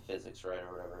get the physics right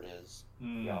or whatever it is.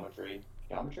 Geometry,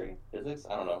 physics.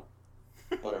 I don't know.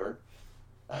 Whatever.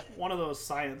 One of those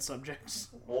science subjects.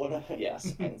 Yeah,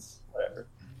 science. Whatever.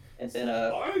 And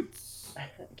then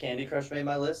Candy Crush made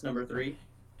my list, number 3.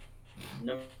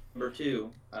 Number 2,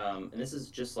 and this is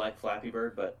just like Flappy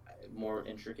Bird, but more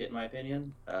intricate in my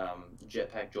opinion.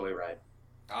 Jetpack Joyride.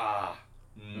 That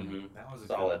was a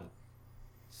solid.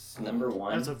 Good one. Number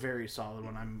 1. That's a very solid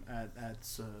one.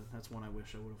 That's one I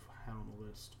wish I would have had on the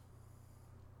list.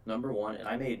 Number 1, and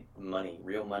I made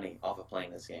real money, off of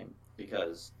playing this game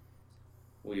because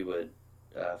we would,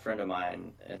 a friend of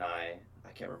mine and I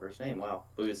can't remember his name. Wow,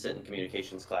 we would sit in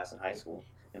communications class in high school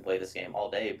and play this game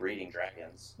all day, breeding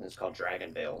dragons. It's called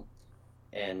Dragonvale,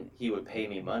 and he would pay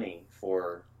me money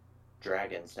for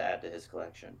dragons to add to his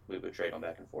collection. We would trade them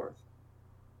back and forth.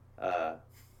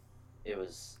 It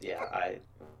was I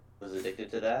was addicted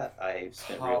to that. I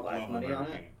spent real life money on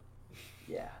it.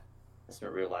 Yeah, I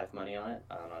spent real life money on it.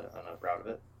 I'm not proud of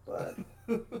it, but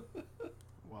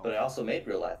but I also made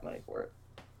real life money for it.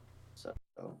 So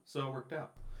it worked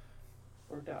out.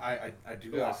 Out. I do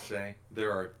gotta say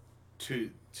there are two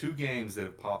games that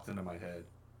have popped into my head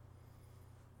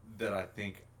that I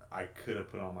think I could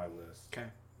have put on my list. Okay,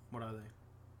 what are they?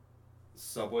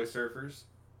 Subway Surfers.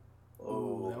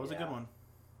 Oh, that was a good one.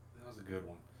 That was a good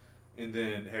one. And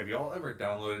then, have y'all ever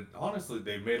downloaded? Honestly,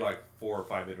 they made like 4 or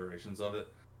 5 iterations of it,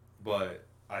 but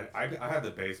I have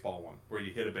the baseball one where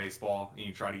you hit a baseball and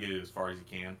you try to get it as far as you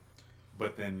can,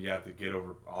 but then you have to get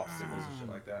over obstacles and shit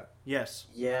like that. Yes.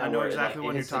 Yeah, I know exactly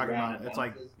what you're talking about. It's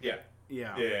like yeah.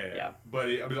 Yeah. But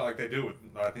I mean, like they do with,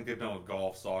 I think they've done with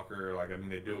golf, soccer. Like I mean,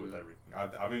 they do it with everything.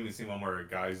 I've even seen one where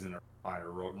guys in a fire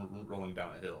rolling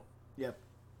down a hill. Yep.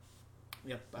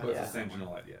 But it's the same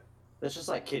general idea. It's just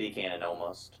like Kitty Cannon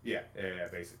almost. Yeah,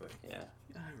 basically. Yeah.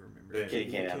 I remember.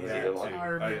 Kitty Cannon was a that good one. too. I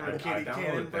remember Kitty downloaded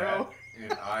Cannon, that, bro.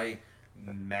 and I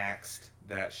maxed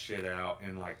that shit out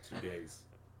in like 2 days.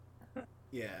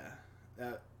 Yeah,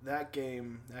 that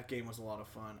game was a lot of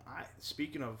fun.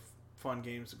 Speaking of fun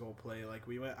games to go play, like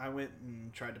I went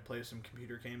and tried to play some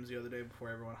computer games the other day before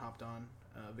everyone hopped on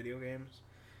video games,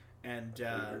 and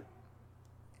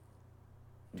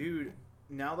dude,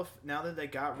 now that they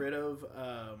got rid of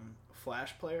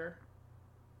Flash Player,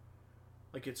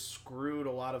 like it screwed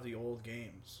a lot of the old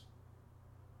games.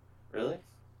 Really?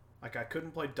 Like I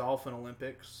couldn't play Dolphin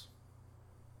Olympics.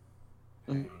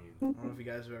 I don't know if you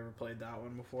guys have ever played that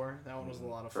one before. That one was a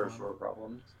lot of fun. First world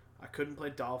problems. I couldn't play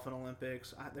Dolphin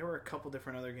Olympics. There were a couple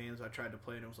different other games I tried to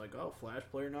play, and it was like, oh, Flash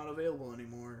Player not available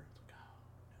anymore.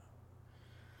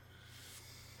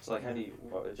 It's like, oh, no. It's like, how do you...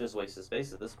 Well, it just wastes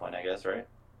space at this point, I guess, right?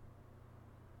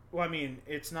 Well, I mean,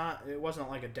 it wasn't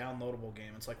like a downloadable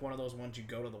game. It's like one of those ones you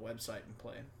go to the website and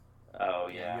play. Oh,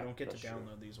 yeah. You don't get to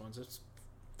download these ones. It's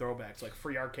throwbacks, like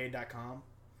freearcade.com.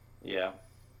 Yeah.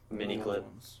 Mini clip.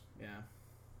 Ones. Yeah.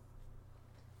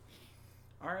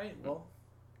 All right, well,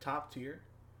 top tier.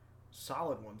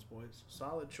 Solid ones, boys.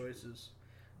 Solid choices.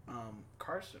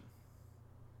 Carson,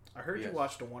 I heard you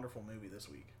watched a wonderful movie this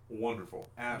week. Wonderful.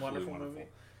 Absolutely wonderful. Movie.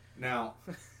 Now,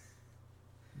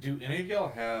 do any of y'all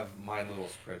have my little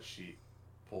spreadsheet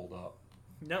pulled up?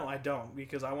 No, I don't,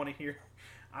 because I want to hear.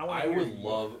 I would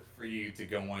love for you to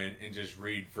go in and just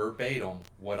read verbatim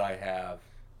what I have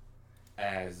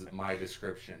as my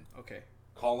description. Okay.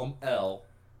 Column L.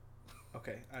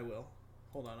 Okay, I will.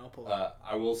 Hold on, I'll pull it up.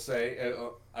 I will say,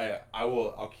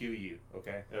 I'll cue you,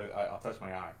 okay? I'll touch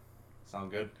my eye.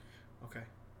 Sound good? Okay.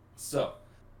 So,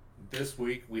 This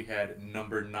week we had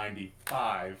number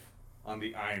 95 on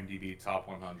the IMDb Top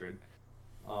 100.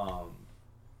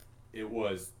 It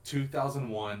was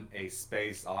 2001: A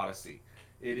Space Odyssey.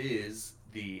 It is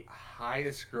the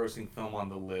highest grossing film on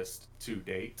the list to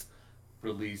date.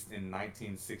 Released in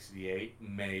 1968,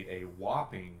 made a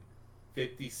whopping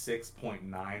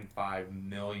 $56.95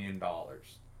 million. Wow.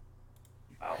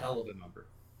 Hell of a number.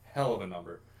 Hell of a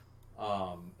number.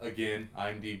 Again,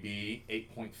 IMDb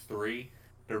 8.3,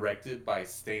 directed by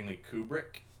Stanley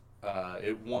Kubrick.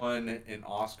 It won an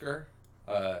Oscar,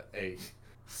 a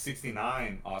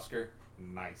 69 Oscar,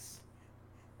 nice,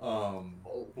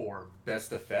 for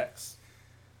best effects.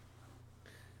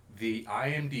 The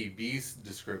IMDb's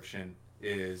description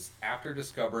is: after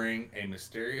discovering a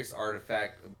mysterious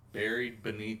artifact buried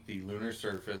beneath the lunar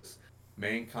surface,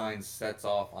 mankind sets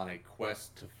off on a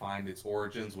quest to find its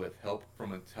origins with help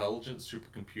from intelligent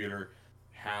supercomputer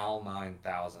HAL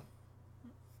 9000.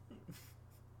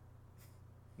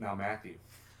 Now, Matthew,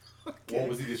 what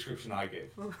was the description I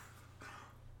gave?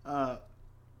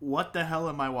 What the hell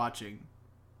am I watching?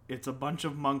 It's a bunch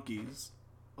of monkeys.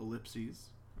 Ellipses.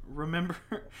 Remember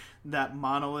that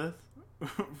monolith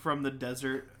from the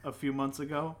desert a few months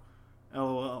ago?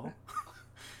 LOL.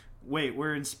 Wait,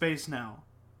 we're in space now.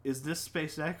 Is this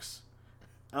SpaceX?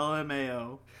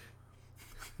 LMAO.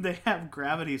 They have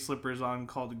gravity slippers on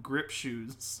called grip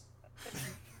shoes.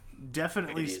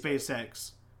 Definitely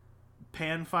SpaceX.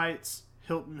 Pan fights,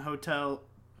 Hilton Hotel,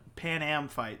 Pan Am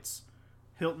fights,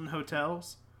 Hilton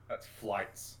Hotels. That's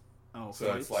flights. Oh, so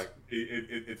flights? it's like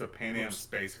it's a Pan Am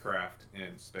spacecraft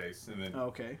in space, and then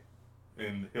Okay.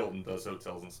 and Hilton does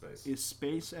hotels in space. Is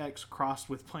SpaceX crossed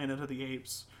with Planet of the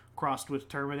Apes, crossed with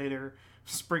Terminator,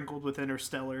 sprinkled with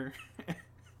Interstellar?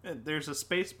 There's a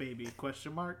space baby,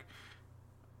 question mark.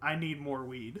 I need more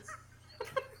weed.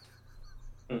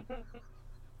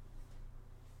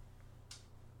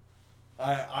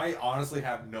 I honestly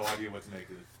have no idea what to make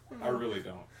of it. I really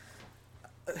don't.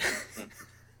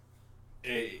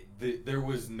 There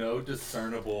was no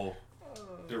discernible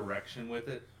direction with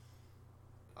it.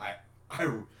 I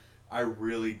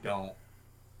really don't.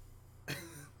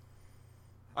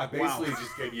 I basically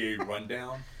just gave you a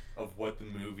rundown of what the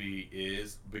movie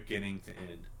is, beginning to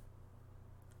end.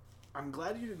 I'm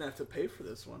glad you didn't have to pay for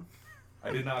this one.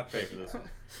 I did not pay for this one.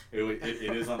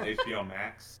 It is on HBO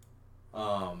Max.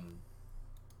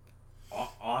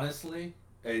 Honestly,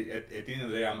 at the end of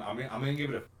the day, I'm gonna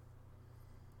give it a.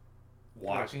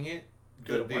 Watching it,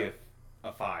 a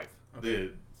 5.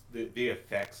 Okay. The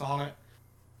effects on it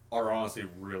are honestly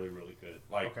really, really good.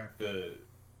 Like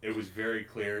it was very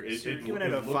clear. So you're giving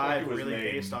it a 5 really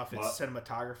based off its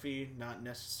cinematography, not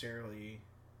necessarily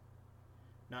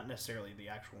the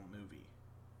actual movie.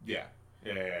 Yeah.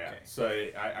 Okay. So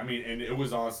I mean, and it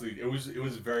was honestly, it was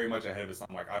very much ahead of its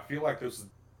time. Like, I feel like this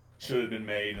should have been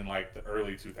made in like the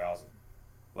early 2000s,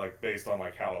 like based on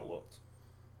like how it looked.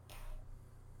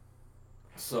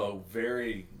 So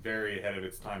very, very ahead of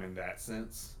its time in that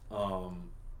sense.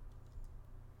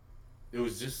 It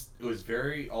was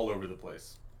very all over the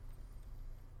place.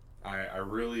 I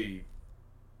really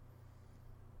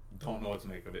don't know what to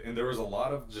make of it, and there was a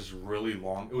lot of just really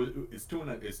long. It's two and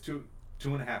a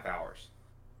half hours.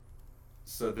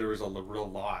 So there was a real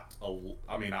lot.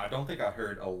 I mean, I don't think I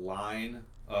heard a line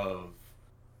of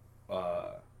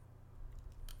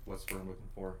what's the word I'm looking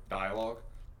for? Dialogue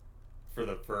for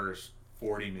the first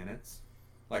 40 minutes.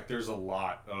 Like, there's a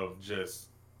lot of just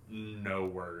no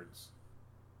words.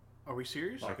 Are we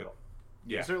serious? Like,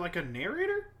 yeah. Is there like a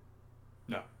narrator?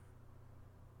 No.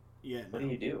 Yeah. What do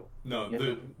you do? No.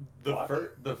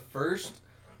 The first.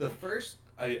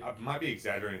 I might be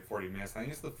exaggerating 40 minutes. I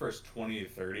think it's the first 20 to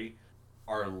 30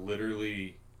 are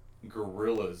literally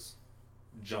gorillas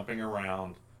jumping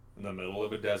around in the middle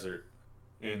of a desert,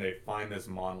 and they find this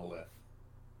monolith.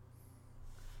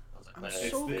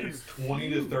 It's 20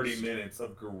 to 30 minutes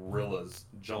of gorillas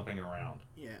jumping around.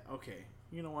 Yeah, okay.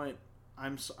 You know what?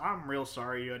 I'm real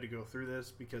sorry you had to go through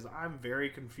this, because I'm very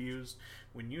confused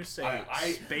when you say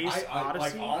Space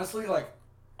Odyssey. Like, honestly,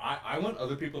 I want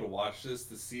other people to watch this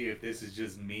to see if this is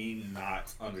just me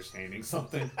not understanding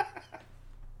something.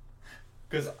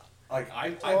 Because, like,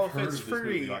 I've heard of this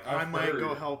movie. Like, I might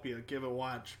go help you, give it a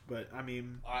watch. But I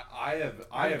mean, I have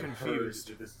confused.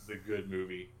 Heard that this is a good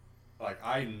movie. Like,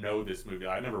 I know this movie.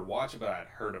 I never watched it, but I'd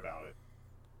heard about it.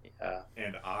 Yeah.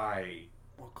 And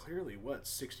well, clearly,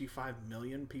 65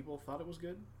 million people thought it was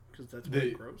good? Because that's what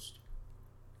it grossed?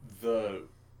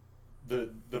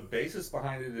 The basis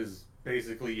behind it is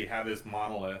basically you have this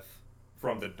monolith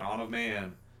from the dawn of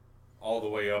man all the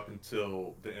way up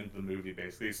until the end of the movie,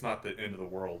 basically. It's not the end of the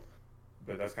world.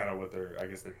 but that's kind of what they're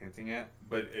hinting at.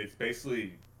 But it's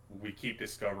basically we keep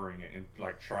discovering it and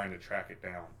like trying to track it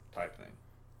down type thing.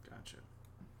 Gotcha.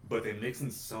 But they mix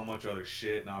in so much other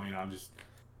shit, and I mean, I don't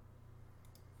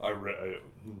know.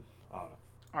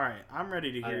 All right, I'm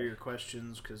ready to hear your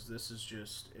questions because this is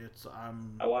just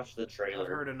I watched the I've trailer.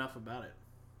 heard enough about it.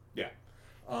 Yeah.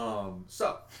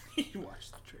 So You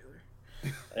watched the trailer.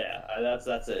 Yeah,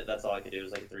 that's it. That's all I could do. It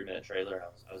was like a 3-minute trailer.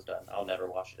 I was done. I'll never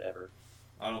watch it ever.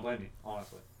 I don't blame you,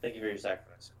 honestly. Thank you for your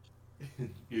sacrifice.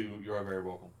 You are very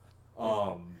welcome.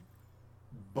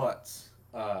 But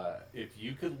if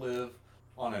you could live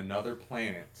on another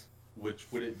planet, which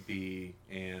would it be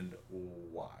and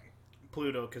why?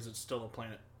 Pluto, because it's still a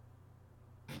planet.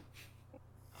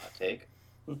 Hot take.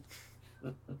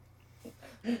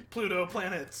 Pluto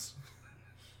planets.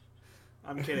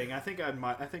 I'm kidding. I think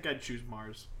I'd choose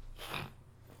Mars.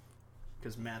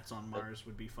 Because Matt's on Mars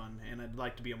would be fun, and I'd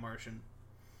like to be a Martian.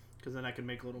 Because then I could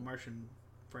make little Martian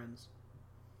friends.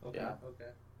 Okay. Yeah.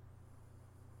 Okay.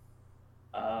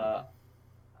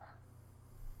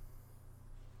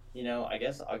 You know, I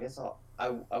guess I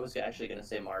was actually gonna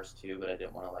say Mars too, but I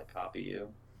didn't want to like copy you.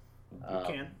 You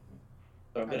can.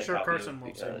 But I'm I'm gonna sure copy Carson you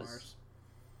won't say because- Mars.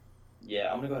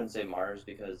 Yeah, I'm gonna go ahead and say Mars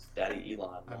because Daddy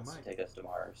Elon I wants to might. take us to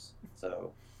Mars,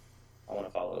 so I want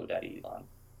to follow Daddy Elon.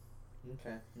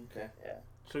 Okay. Okay. Yeah,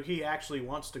 So he actually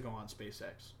wants to go on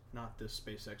SpaceX, not this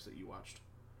SpaceX that you watched.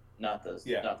 not the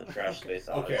Yeah. not the trash space.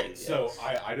 Okay. Odyssey, So yes.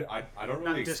 I don't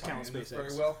Not really discount explain this SpaceX.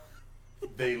 very well.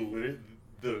 They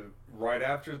literally right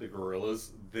after the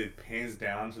gorillas, they pans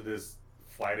down to this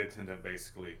flight attendant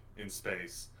basically in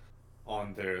space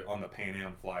on the Pan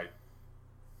Am flight,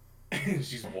 and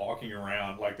she's walking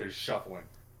around like they're shuffling,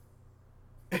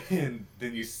 and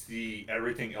then you see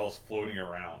everything else floating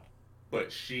around,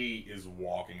 but she is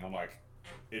walking. I'm like,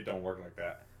 it don't work like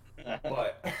that.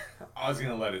 But I was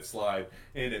gonna let it slide,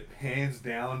 and it pans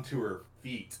down to her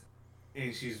feet,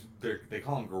 and they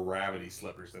call them gravity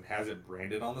slippers. It has it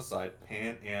branded on the side,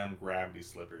 Pan Am gravity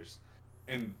slippers,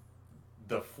 and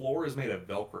the floor is made of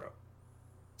Velcro.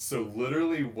 So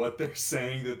literally, what they're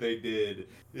saying that they did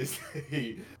is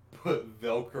they put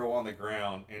Velcro on the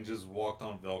ground and just walked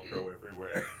on Velcro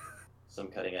everywhere. Some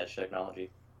cutting edge technology.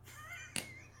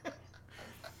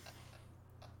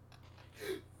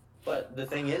 But the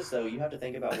thing is, though, you have to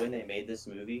think about when they made this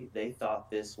movie. They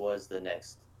thought this was the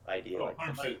next idea. Oh, Like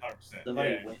 100%. somebody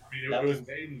Yeah. went- I mean, that it was was-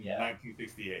 made in yeah.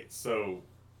 1968, so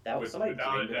that was somebody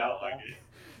without a dreamed doubt, about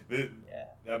that.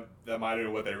 Yeah. that might have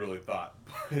been what they really thought,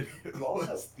 but it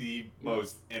Also- was the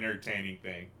most entertaining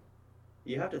thing.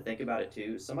 You have to think about it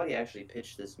too. Somebody actually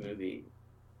pitched this movie.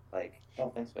 Like, oh,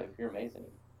 thanks, babe. You're amazing.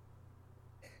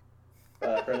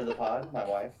 Friend of the pod, my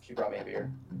wife. She brought me a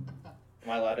beer. Am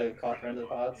I allowed to call friend of the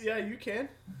pods? Yeah, you can.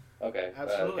 Okay.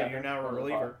 Absolutely. Catherine, You're now a friend of the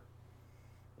reliever.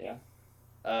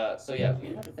 pod. So yeah,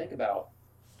 you have to think about.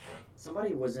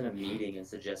 Somebody was in a meeting and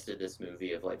suggested this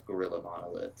movie of like gorilla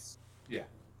monoliths. Yeah.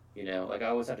 You know, like I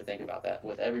always have to think about that.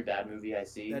 With every bad movie I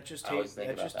see, That just I always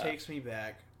think about that. takes me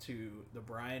back to the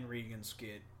Brian Regan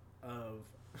skit of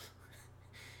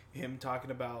him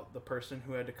talking about the person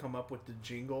who had to come up with the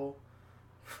jingle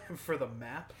for the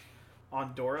map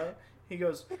on Dora. He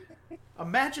goes,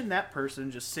 imagine that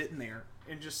person just sitting there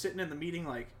and just sitting in the meeting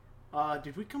like,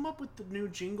 did we come up with the new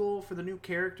jingle for the new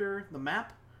character, the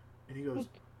map? And he goes,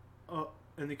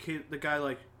 and the guy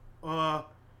like,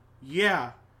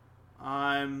 yeah,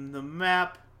 I'm the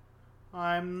map,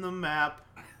 I'm the map,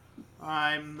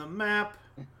 I'm the map,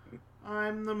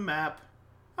 I'm the map,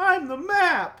 I'm the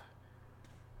map.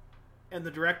 And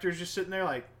the director's just sitting there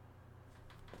like,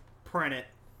 print it.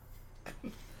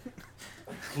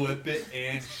 Clip it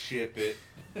and ship it.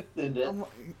 I'm like,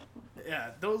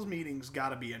 yeah, those meetings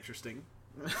gotta be interesting.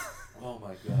 Oh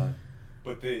my god!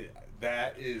 But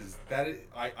that is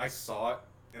I saw it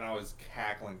and I was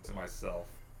cackling to myself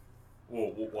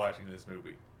while watching this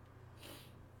movie.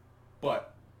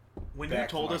 But When you back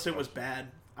to told my us it was question. bad,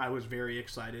 I was very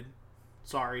excited.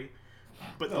 Sorry.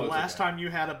 But No, the it's last okay. time you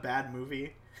had a bad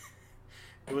movie,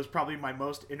 it was probably my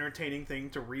most entertaining thing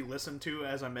to re-listen to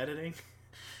as I'm editing.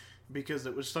 Because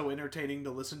it was so entertaining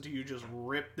to listen to you just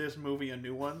rip this movie a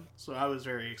new one. So I was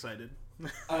very excited.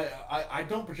 I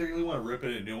don't particularly want to rip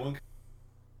it a new one.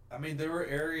 I mean, there were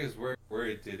areas where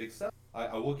it did excel.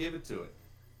 I will give it to it,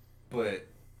 but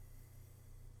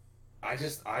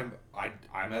I'm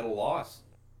at a loss.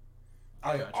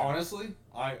 Gotcha.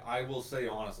 I will say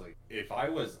honestly, if I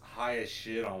was high as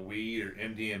shit on weed or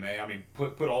MDMA, I mean,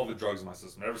 put all the drugs in my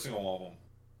system, every single one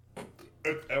of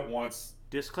them, at once.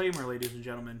 Disclaimer, ladies and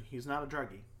gentlemen, he's not a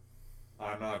druggie.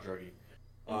 I'm not a druggie.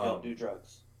 And don't do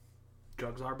drugs.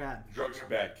 Drugs are bad. Drugs are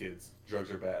bad, kids.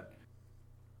 Drugs are bad.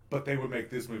 but they would make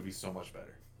this movie so much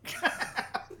better.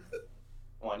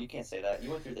 Come on, you can't say that. You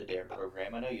went through the DARE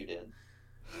program. I know you did.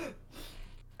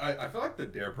 I feel like the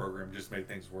DARE program just made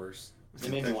things worse. It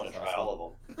made me want to try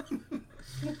all of them.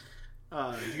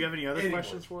 Do you have any other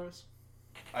questions for us?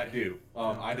 I do.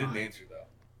 I didn't answer though.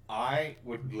 I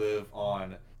would live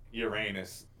on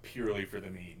Uranus purely for the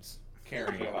memes.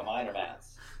 Carrying Talking about mine or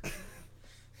Matt's?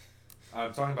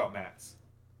 I'm talking about Matt's.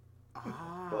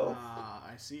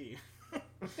 I see. I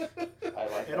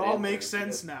like It that all answer. makes It's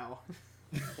sense good.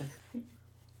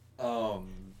 now.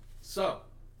 So,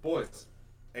 boys,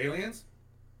 aliens?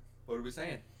 What are we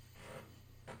saying?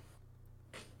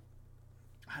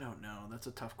 I don't know. That's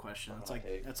a tough question. It's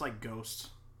Okay. that's like ghosts.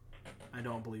 I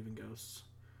don't believe in ghosts.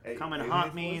 Hey, Come and aliens,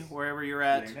 haunt me boys? wherever you're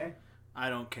at. Yay or nay? I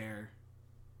don't care.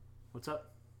 What's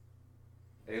up?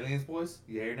 Aliens, boys?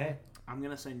 Yay or nay? I'm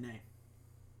gonna say nay.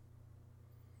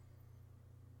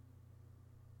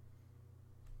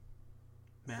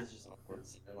 Matt? This is just awkward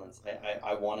silence.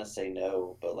 I want to say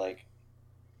no, but like,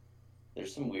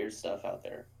 there's some weird stuff out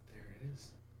there. There it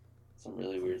is. Some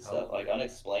really weird stuff, like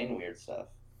unexplained weird stuff.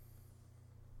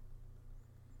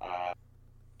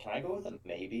 Can I go with a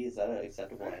maybe? Is that an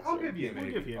acceptable answer? I'll give you a We'll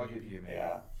maybe. give you a I'll maybe. give you a maybe.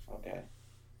 Yeah. Okay.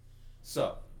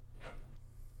 So,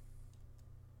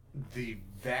 the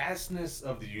vastness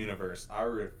of the universe, I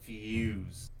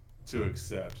refuse to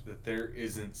accept that there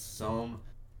isn't some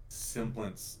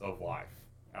semblance of life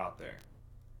out there.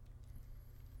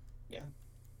 Yeah.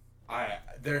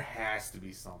 There has to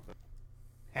be something.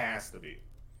 Has to be.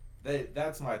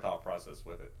 That's my thought process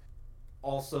with it.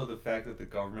 Also, the fact that the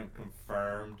government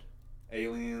confirmed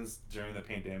aliens during the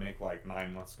pandemic like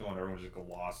 9 months ago and everyone just got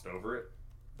lost over it.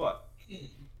 But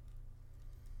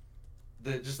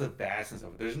just the vastness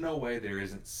of it. There's no way there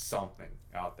isn't something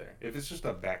out there. If it's just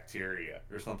a bacteria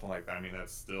or something like that, I mean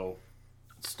that's still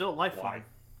It's still life form. life.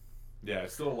 Yeah,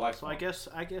 it's still a life. So I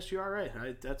guess you are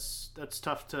right. That's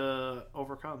tough to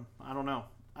overcome. I don't know.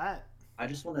 I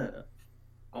just want to.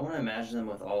 I want to imagine them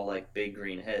with all like big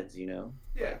green heads, you know?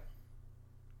 Yeah.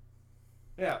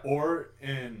 Yeah, or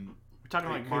in We're talking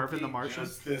it like could Marvin be the Martian.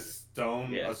 just this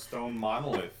stone, Yeah. a stone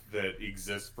monolith that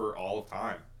exists for all of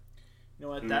time. You know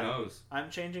what? Who That knows? I'm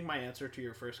changing my answer to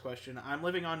your first question. I'm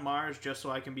living on Mars just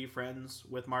so I can be friends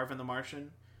with Marvin the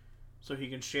Martian, so he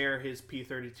can share his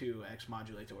P-32X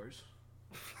modulators.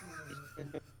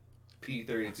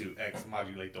 P-32X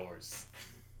modulators.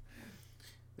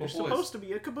 There's Well, boys, supposed to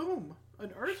be a kaboom,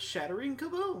 an earth-shattering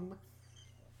kaboom.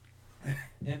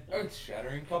 an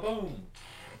earth-shattering kaboom.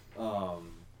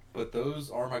 But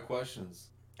those are my questions.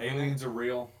 Aliens are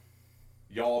real.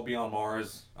 Y'all be on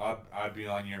Mars. I'd be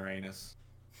on Uranus.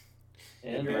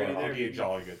 And You're ready It'll there, be a baby.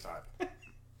 jolly good time.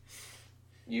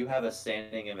 you have a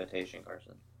standing invitation,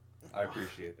 Carson. I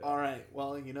appreciate that. All right.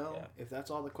 Well, Yeah. if that's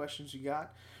all the questions you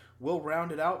got, we'll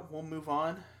round it out. We'll move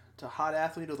on to Hot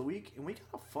Athlete of the Week, and we got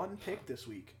a fun pick this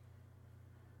week.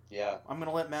 Yeah. I'm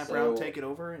gonna let Matt So- Brown take it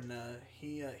over, and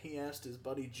he asked his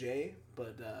buddy Jay,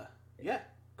 but yeah,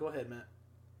 go ahead, Matt.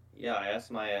 Yeah, I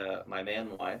asked my my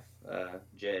man wife,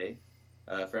 Jay,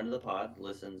 friend of the pod,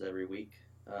 listens every week.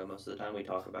 Most of the time we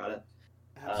talk about it.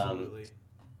 Absolutely.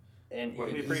 And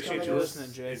Wait, We is appreciate this- you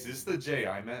listening, Jay. Is this the Jay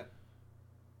I met?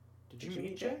 Did you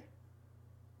meet Jay?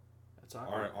 That's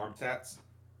all right. Arm tats?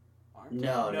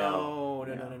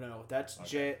 No. That's Okay.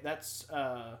 Jay. That's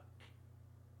I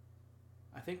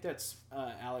think that's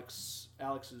Alex.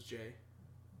 Alex's Jay.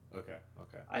 Okay.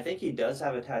 I think he does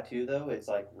have a tattoo though. It's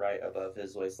like right above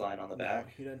his waistline on the No, back.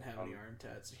 he doesn't have any arm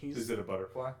tats. He's Is it a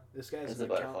butterfly? this guy's It's an a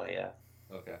butterfly, accountant.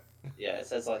 yeah. Okay. Yeah, it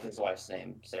says like his wife's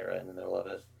name, Sarah, in the middle of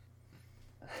it.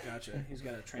 Gotcha. He's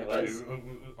got a It train. was-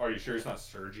 Are you sure it's not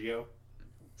Sergio?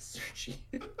 Sergi.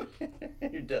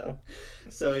 You're dumb.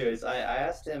 So, anyways, I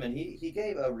asked him, and he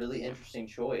gave a really interesting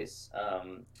choice.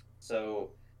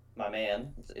 So, my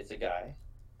man, it's a guy.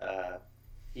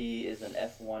 He is an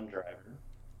F1 driver.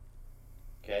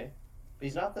 Okay, but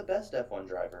he's not the best F1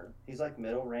 driver. He's like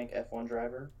middle rank F1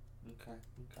 driver.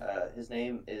 Okay. His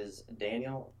name is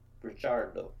Daniel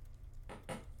Ricciardo.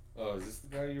 Oh, is this the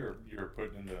guy you were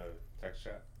putting in the text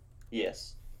chat?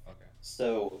 Yes. Okay.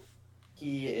 So,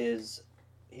 he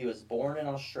was born in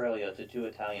Australia to two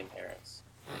Italian parents.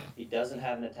 He doesn't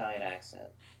have an Italian accent.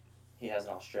 He has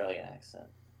an Australian accent,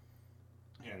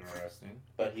 Interesting.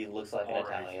 but he looks like an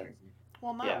Italian.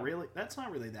 Well, not Yeah. really. That's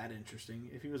not really that interesting.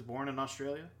 If he was born in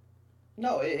Australia,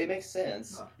 No, it makes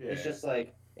sense. Oh, yeah. It's just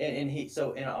like,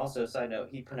 and also, side note,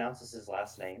 he pronounces his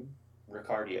last name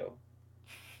Riccardio.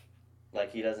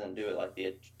 Like, he doesn't do it like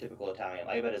the typical Italian.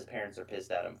 I bet his parents are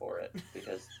pissed at him for it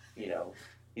because,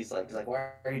 he's like,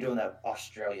 why are you doing that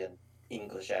Australian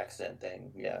English accent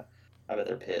thing? Yeah. I bet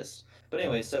they're pissed. But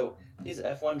anyway, so he's an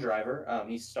F1 driver.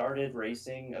 He started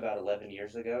racing about 11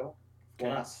 years ago. Well,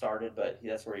 Okay. not started, but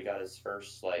that's where he got his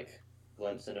first like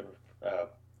glimpse into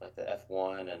like the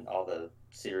F1 and all the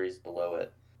series below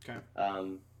it. Okay.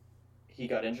 He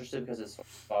got interested because his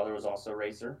father was also a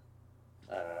racer.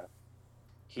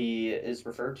 He is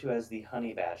referred to as the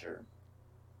honey badger.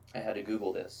 I had to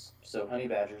Google this. So honey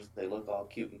badgers, they look all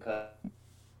cute and cut.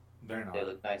 They're not. They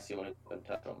look nice. You want to go and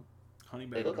touch them. Honey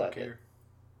They badger look don't like it. care.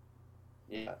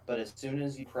 Yeah, but as soon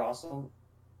as you cross them,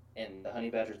 and the honey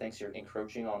badger thinks you're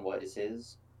encroaching on what is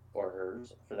his or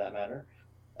hers, for that matter,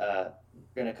 they're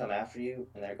gonna come after you,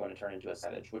 and they're going to turn into a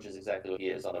savage, which is exactly what he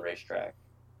is on the racetrack.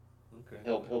 Okay.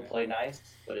 He'll play nice,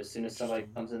 but as soon as somebody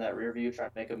comes in that rear view trying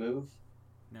to make a move,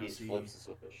 Now he see, flips the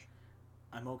switch.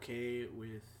 I'm okay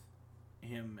with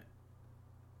him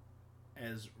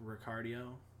as Ricardio,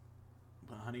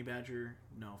 but honey badger,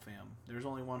 no fam. There's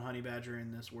only one honey badger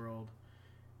in this world,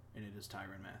 and it is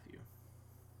Tyrann Mathieu.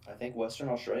 I think Western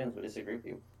Australians would disagree with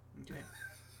you. Okay.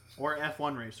 Or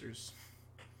F1 racers.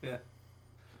 Yeah.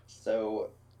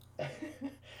 So,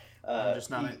 I'm just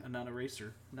not a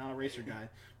racer. Not a racer guy.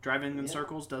 Driving in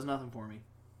circles does nothing for me.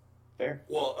 fair.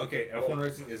 Well, okay, F1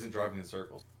 racing isn't driving in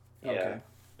circles. Yeah.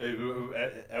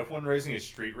 F1 racing is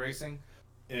street racing,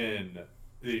 and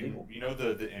you know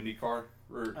the IndyCar.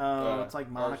 It's like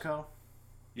Monaco.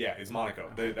 Yeah, it's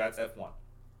Monaco. That's F1.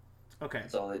 Okay.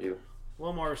 That's all they do. A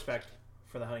little more respect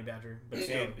for the honey badger, but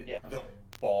still, And Yeah. the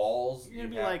balls. you're gonna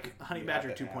be have like to- honey you badger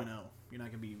have to 2.0. have. You're not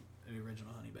gonna be the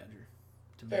original honey badger.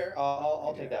 To me. Fair.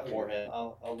 I'll take that for him.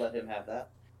 I'll let him have that.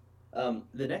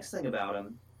 The next thing about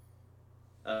him,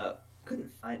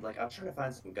 couldn't find I was trying to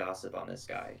find some gossip on this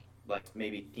guy, like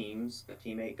maybe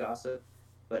teammate gossip,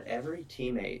 but every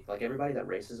teammate, like everybody that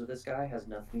races with this guy, has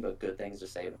nothing but good things to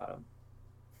say about him.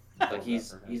 Like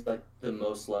he's like the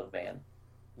most loved man.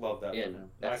 Love that. in for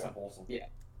him. Nice F1. and wholesome. Yeah.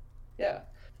 Yeah.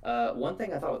 One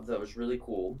thing I thought that was really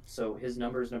cool. So his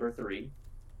number is number 3.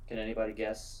 Can anybody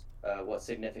guess what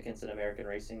significance in American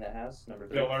racing that has? Number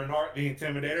 3. Dale Earnhardt, the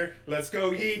Intimidator. Let's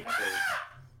go, Yeet.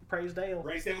 Praise Dale.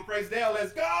 Praise Dale.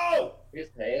 Let's go.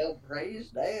 Praise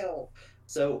Dale.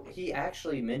 So he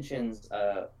actually mentions,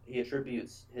 he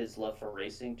attributes his love for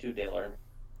racing to Dale Earnhardt.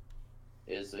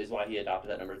 Is why he adopted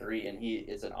that number 3, and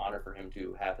it's an honor for him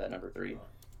to have that number 3.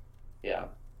 Yeah.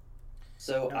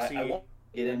 So Now, see, I won't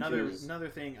get into another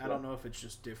thing. I don't know if it's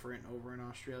just different over in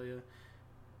Australia.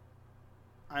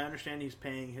 I understand he's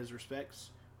paying his respects,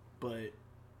 but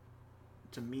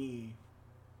to me,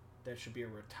 that should be a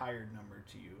retired number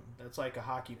to you. That's like a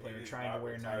hockey player He's trying not to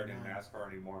wear retired 99. in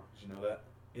NASCAR anymore. Did you know that?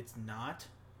 It's not.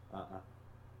 I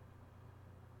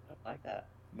don't like that.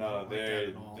 No, I don't like that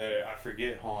at all. I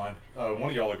forget, Han. One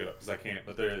of y'all look it up because I can't.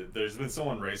 But there's been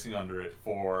someone racing under it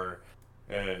for,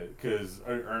 because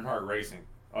Earnhardt Racing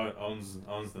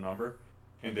owns the number,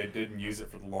 and they didn't use it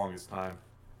for the longest time,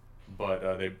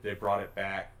 but they brought it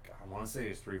back. I want to say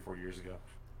it's 3-4 years ago.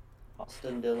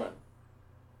 Austin Dillon.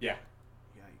 Yeah,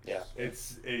 Yikes. Yeah.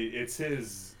 it's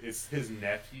his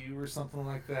nephew or something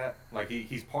like that. Like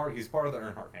he's part of the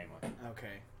Earnhardt family.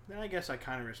 Okay. Then I guess I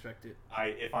kind of respect it.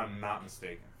 If I'm not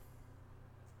mistaken.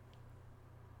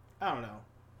 I don't know.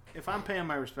 If I'm paying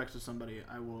my respects to somebody,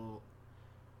 I will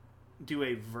do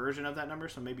a version of that number,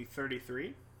 so maybe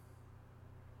 33,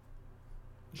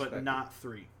 but Respect not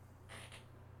 3.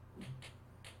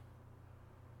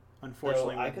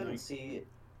 Unfortunately, So I with couldn't Nike- see.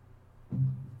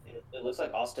 It looks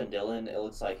like Austin Dillon. It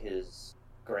looks like his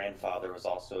grandfather was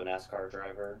also a NASCAR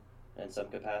driver in some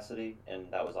capacity,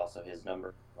 and that was also his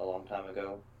number a long time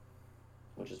ago,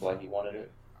 which is why he wanted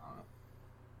it.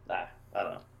 Nah, I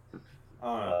don't know.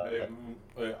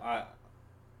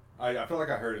 I feel like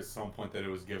I heard at some point that it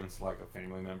was given to like a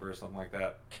family member or something like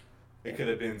that. It could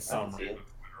have been some see it. random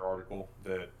Twitter article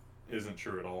that isn't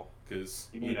true at all because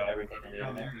You need everything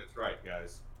in there. That's right,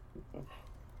 guys.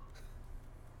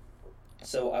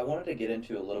 So I wanted to get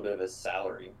into a little bit of his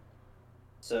salary.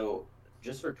 So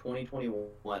just for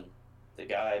 2021, the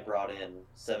guy brought in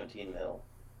 17 mil.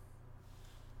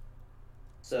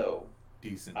 So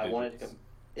Decent. I wanted to. digits.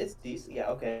 It's decent. Yeah.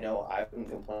 Okay. No, I wouldn't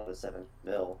complain with 7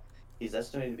 mil. He's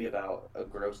estimated to be about a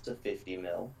gross to 50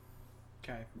 mil,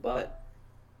 Okay. but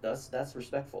that's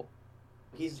respectful.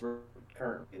 He's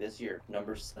currently this year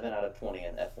number 7 out of 20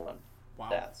 in F1 Wow.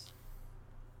 stats.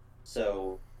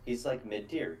 So he's like mid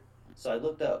tier. So I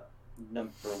looked up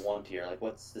number 1 tier. Like,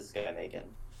 what's this guy making?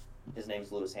 His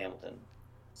name's Lewis Hamilton,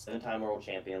 7-time world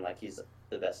champion. Like, he's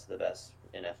the best of the best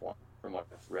in F1 from what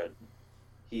I've read.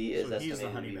 He is So he's the estimated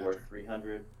to honey be badger. worth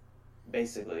 300,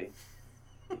 basically.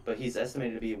 But he's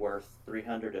estimated to be worth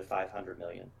 300 to 500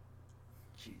 million.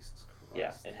 Jesus Christ.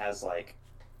 Yeah, and has like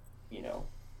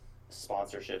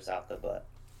sponsorships out the butt.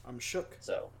 I'm shook.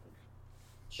 So,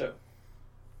 sure.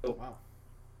 Wow.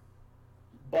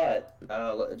 But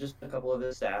just a couple of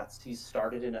his stats. He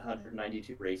started in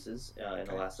 192 races in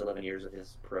the last 11 years of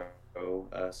his pro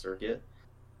circuit.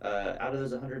 Out of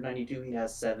those 192, he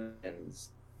has 7 wins.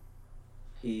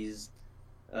 He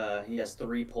has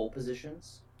 3 pole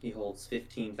positions. He holds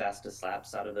 15 fastest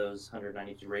laps out of those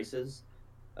 192 races.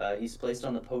 He's placed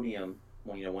on the podium,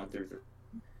 1 through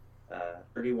 3,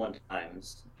 31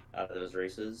 times out of those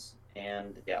races.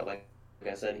 And yeah, like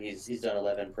I said, he's done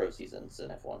 11 pro seasons in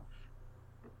F1.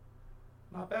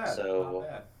 Not bad. So, not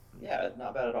bad. Yeah,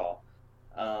 not bad at all.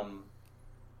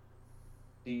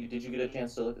 Did you get a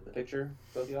chance to look at the picture,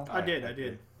 both of y'all? I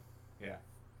did. Yeah.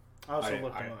 I also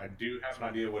looked I, him up. I do have an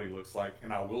idea what he looks like,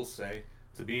 and I will say,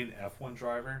 to be an F1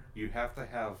 driver, you have to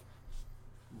have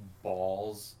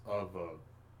balls of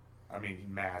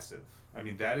massive. I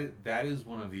mean, that is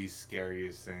one of the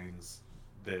scariest things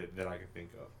that I can think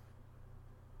of.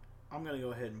 I'm going to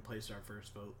go ahead and place our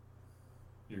first vote.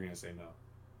 You're going to say no.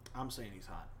 I'm saying he's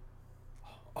hot.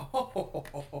 Oh.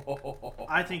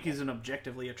 I think he's an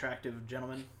objectively attractive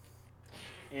gentleman.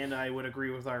 And I would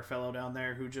agree with our fellow down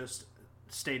there who just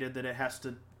stated that it has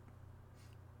to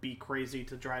be crazy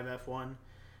to drive F1.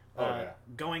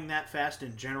 Going that fast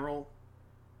in general,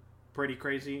 pretty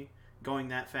crazy. Going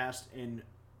that fast in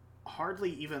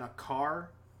hardly even a car,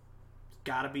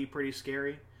 gotta be pretty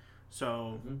scary.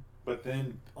 So... Mm-hmm. But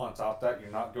then, on top of that,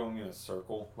 you're not going in a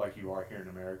circle like you are here in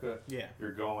America. Yeah.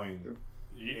 You're going...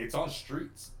 It's on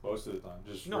streets most of the time.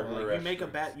 Just no, regular like you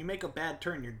streets. make a bad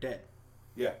turn, you're dead.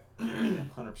 Yeah,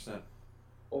 100%.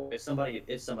 Or if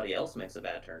somebody else makes a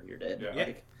bad turn, you're dead. Yeah.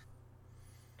 Like,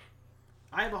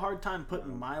 I have a hard time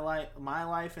putting my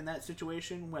life in that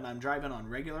situation when I'm driving on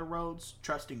regular roads,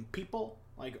 trusting people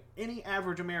like any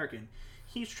average American.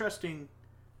 He's trusting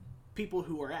people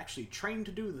who are actually trained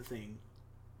to do the thing,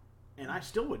 and I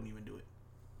still wouldn't even do it.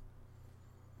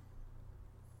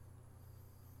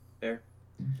 fair.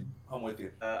 I'm with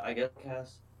you. I guess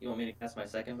you want me to cast my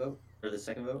second vote or the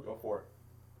second vote? Go for it.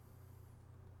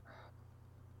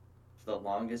 For the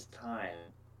longest time,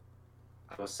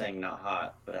 I was saying not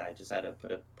hot, but I just had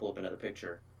to pull up another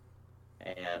picture,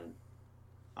 and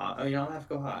I'm gonna have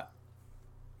to go hot.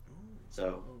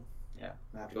 So yeah,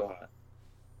 I have to go hot.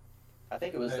 I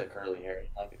think it was the curly hair.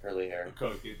 I like the curly hair.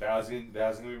 Coach, that was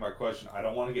gonna be my question. I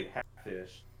don't want to get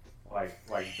hatfished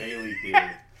like Bailey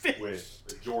did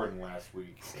with Jordan last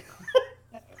week.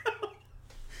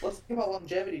 Let's think about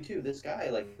longevity too. This guy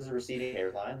has a receding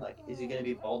hairline. Like, is he gonna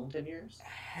be bald in 10 years?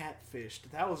 Hatfished.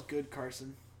 That was good,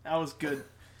 Carson. That was good.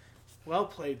 Well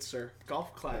played, sir.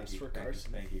 Golf claps for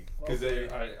Carson. Thank you. Well Because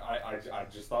played. I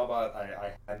just thought about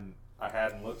it. I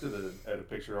hadn't looked at a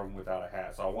picture of him without a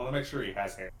hat, so I want to make sure he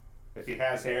has hair. If he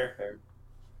has hair,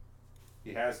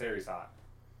 he's hot.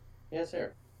 He has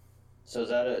hair. So is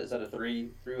that a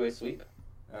three-way sweep?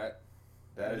 That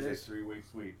is It a is. 3-week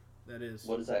sweep. That is.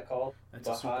 What is that called? That's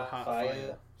a super hot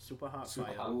fire. Super hot Super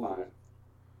fire. hot. Ooh. fire.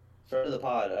 Friend of the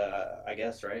pod, I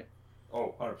guess, right?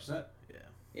 Oh, 100%.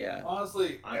 Yeah.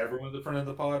 Honestly, everyone's a friend of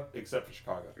the pod except for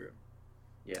Chicago.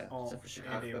 Yeah. Oh, Except for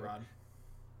Chicago. and A-Rod.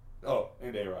 Oh,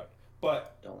 and A-Rod.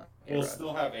 But Don't like we'll A-Rod.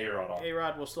 still have A-Rod on.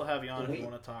 A-Rod, we'll still have you on Can if you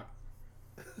we- want to talk.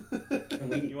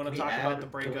 You wanna talk about the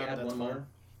breakup? That's one fine. more?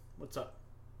 What's up?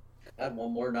 Add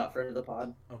one more not friend of the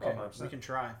pod. Okay, 100%. we can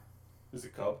try. Is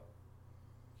it Cub?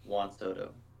 Juan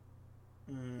Soto.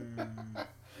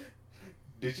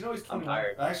 Did you know he's 21? I'm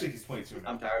tired. Actually, he's 22 now.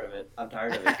 I'm tired of it.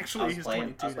 Actually, I was he's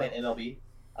playing 22 MLB.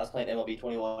 I was playing MLB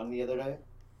 21 the other day,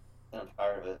 and I'm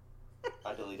tired of it.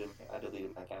 I deleted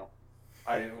my account.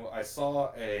 I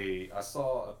saw a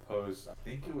post. I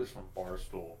think it was from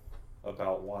Barstool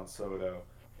about Juan Soto,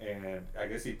 and I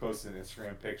guess he posted an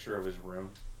Instagram picture of his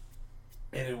room,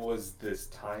 and it was this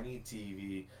tiny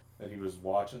TV that he was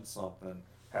watching something,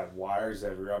 had wires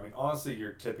everywhere. I mean, honestly,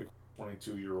 your typical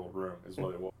 22-year-old room is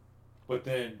what it was. But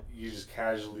then you just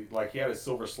casually, he had a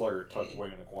silver slugger tucked away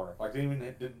in the corner.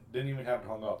 Didn't even have it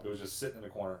hung up. It was just sitting in the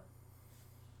corner.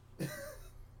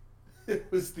 It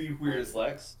was the Weird weirdest.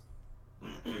 flex.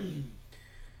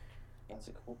 That's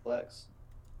a cool flex.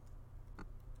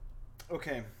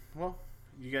 Okay, well,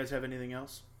 you guys have anything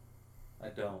else? I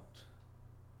don't.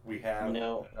 We have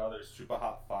No. another super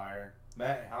hot fire.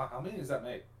 Matt, how many does that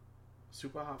make?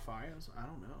 Super hot fires? I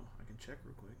don't know. I can check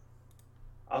real quick.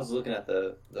 I was looking at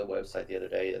the website the other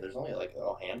day. There's only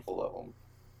a handful of them.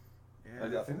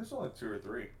 Yeah. I think there's only 2 or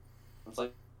 3. It's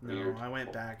like No, weird. I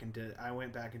went back and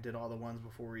did all the ones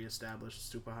before we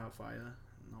established super hot fire,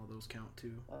 and all those count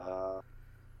too.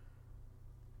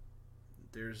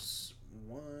 There's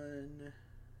 1,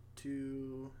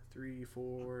 2, 3, 3,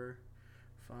 4,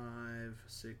 5,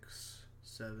 6,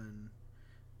 7,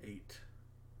 8.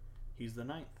 He's the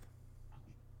 9th.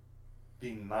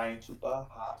 The 9th Super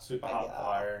hot. super hot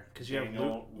flyer. Because you have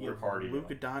Daniel Ricciardo.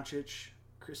 Luka Doncic,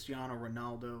 Cristiano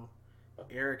Ronaldo,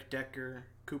 Eric Decker,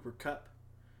 Cooper Kupp,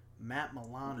 Matt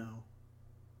Milano,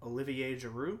 Olivier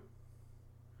Giroud,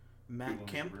 Matt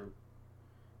Kemp,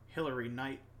 Hillary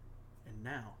Knight, and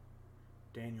now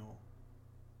Daniel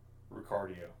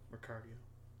Ricciardo.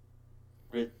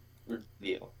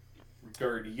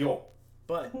 Real.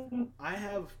 But I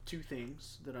have 2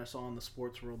 things that I saw in the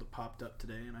sports world that popped up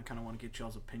today, and I kind of want to get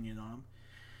y'all's opinion on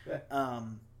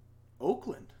them.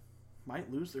 Oakland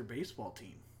might lose their baseball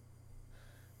team.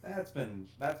 That's been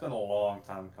a long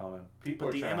time coming. People But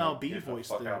are the trying to MLB get the voiced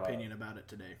fuck their out of it. opinion about it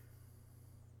today.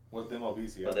 What the MLB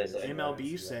say? What'd they say?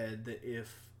 MLB said that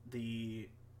if the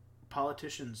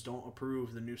politicians don't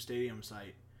approve the new stadium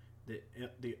site,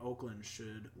 that the Oakland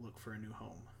should look for a new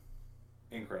home.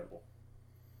 Incredible.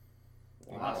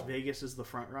 Las Vegas is the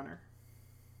front runner.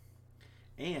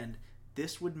 And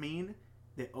this would mean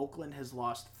that Oakland has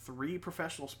lost 3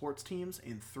 professional sports teams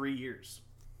in 3 years.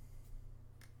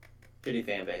 Shitty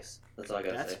fan base. That's all I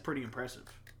gotta That's say. pretty impressive.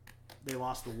 They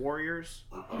lost the Warriors,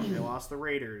 they lost the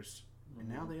Raiders, and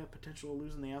now they have potential of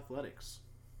losing the Athletics.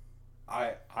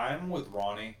 I'm with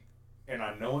Ronnie, and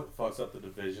I know it fucks up the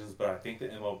divisions, but I think the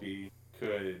MLB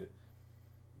could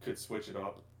switch it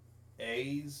up.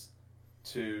 A's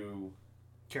to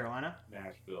Carolina?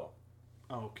 Nashville.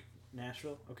 Oh, okay.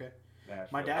 Nashville? Okay. Nashville.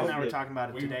 My dad and I were Okay. talking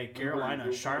about it today.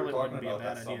 Carolina, Charlotte talking wouldn't be a about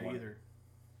bad that idea somewhere. either.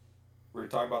 We were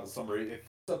talking about the summer. It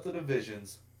fucks up the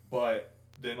divisions, but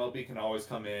the MLB can always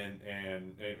come in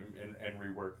and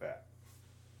rework that.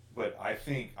 But I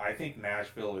think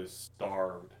Nashville is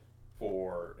starved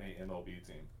for an MLB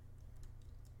team.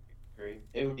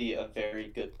 It would be a very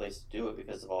good place to do it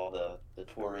because of all the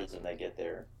tourism they get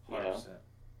there. You know? 100%.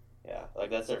 Yeah, like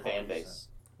that's their fan 100%. base.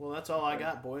 Well, that's all I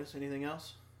got, boys. Anything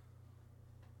else?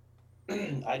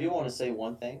 I do want to say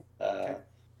one thing. Okay.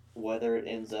 Whether it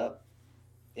ends up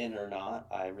in or not,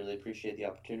 I really appreciate the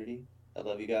opportunity. I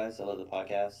love you guys. I love the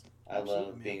podcast. I Absolutely,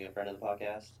 love man. being a friend of the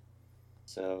podcast.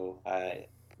 So I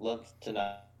love to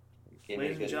not. give me a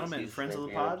Ladies and good gentlemen, excuse friends to of the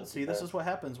bring it up pod. just See, this because. is what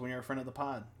happens when you're a friend of the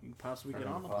pod. You can possibly Friend get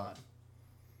of on the the pod. pod.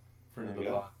 For There the you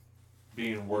go.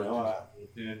 being worked.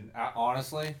 You know, And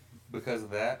honestly, because of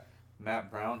that,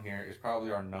 Matt Brown here is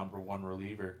probably our number 1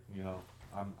 reliever. You know,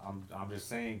 I'm just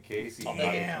saying, Casey, he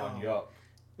Damn. can run you up.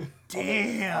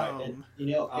 Damn! and,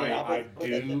 you know, and I'll I put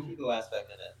that do- ego aspect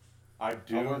in it. I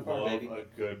do I'll work hard, love baby. a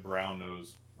good brown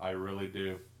nose. I really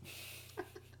do.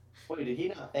 Wait, did he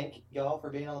not thank y'all for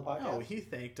being on the podcast? No, he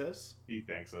thanked us. He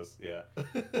thanks us, yeah.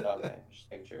 Okay, just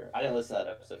making sure. I didn't listen to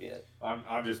that episode yet.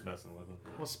 I'm just messing with him.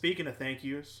 Well, speaking of thank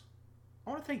yous, I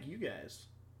want to thank you guys,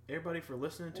 everybody, for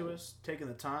listening to us, taking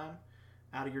the time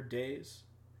out of your days,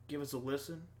 give us a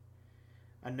listen.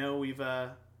 I know we've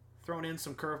thrown in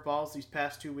some curveballs these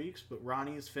past 2 weeks, but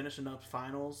Ronnie is finishing up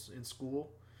finals in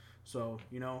school, so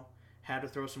had to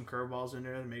throw some curveballs in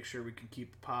there to make sure we can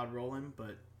keep the pod rolling.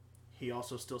 But he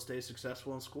also still stays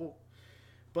successful in school.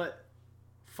 But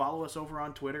follow us over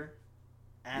on Twitter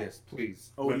at Yes,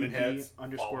 please. ODP Lemonheads,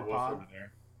 _pod. follow us over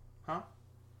there. Huh?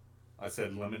 I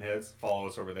said Lemonheads, follow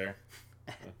us over there.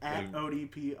 at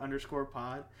ODP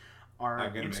 _pod. Our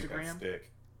I'm gonna make that Instagram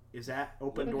stick. is at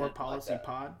Open Lemonhead, Door like Policy that.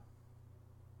 Pod.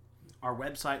 Our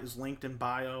website is linked in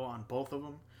bio on both of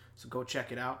them, so go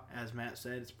check it out. As Matt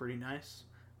said, it's pretty nice.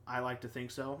 I like to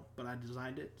think so, but I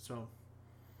designed it, so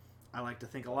I like to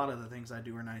think a lot of the things I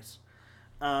do are nice.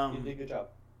 You did a good job.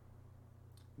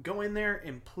 Go in there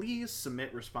and please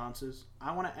submit responses.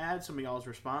 I want to add some of y'all's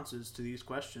responses to these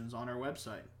questions on our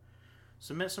website.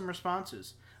 Submit some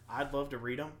responses. I'd love to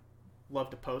read them, love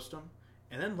to post them,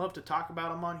 and then love to talk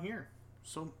about them on here.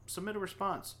 So submit a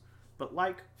response. But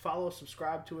follow,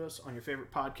 subscribe to us on your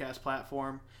favorite podcast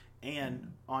platform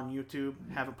and on YouTube.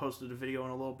 Haven't posted a video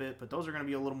in a little bit, but those are going to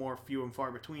be a little more few and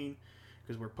far between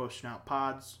because we're pushing out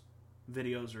pods.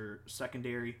 Videos are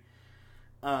secondary.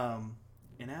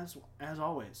 And as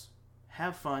always,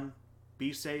 have fun,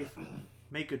 be safe,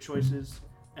 make good choices,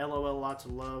 LOL, lots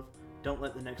of love. Don't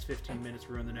let the next 15 minutes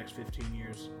ruin the next 15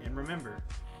 years. And remember,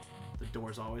 the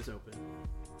door's always open.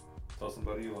 Tell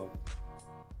somebody you love.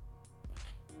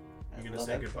 You're going to Love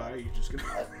say everybody. goodbye or you just going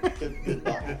to...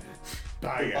 Goodbye.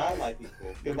 Bye, Goodbye, guys. my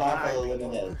people. Goodbye, fellow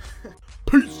living heads.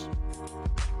 Peace!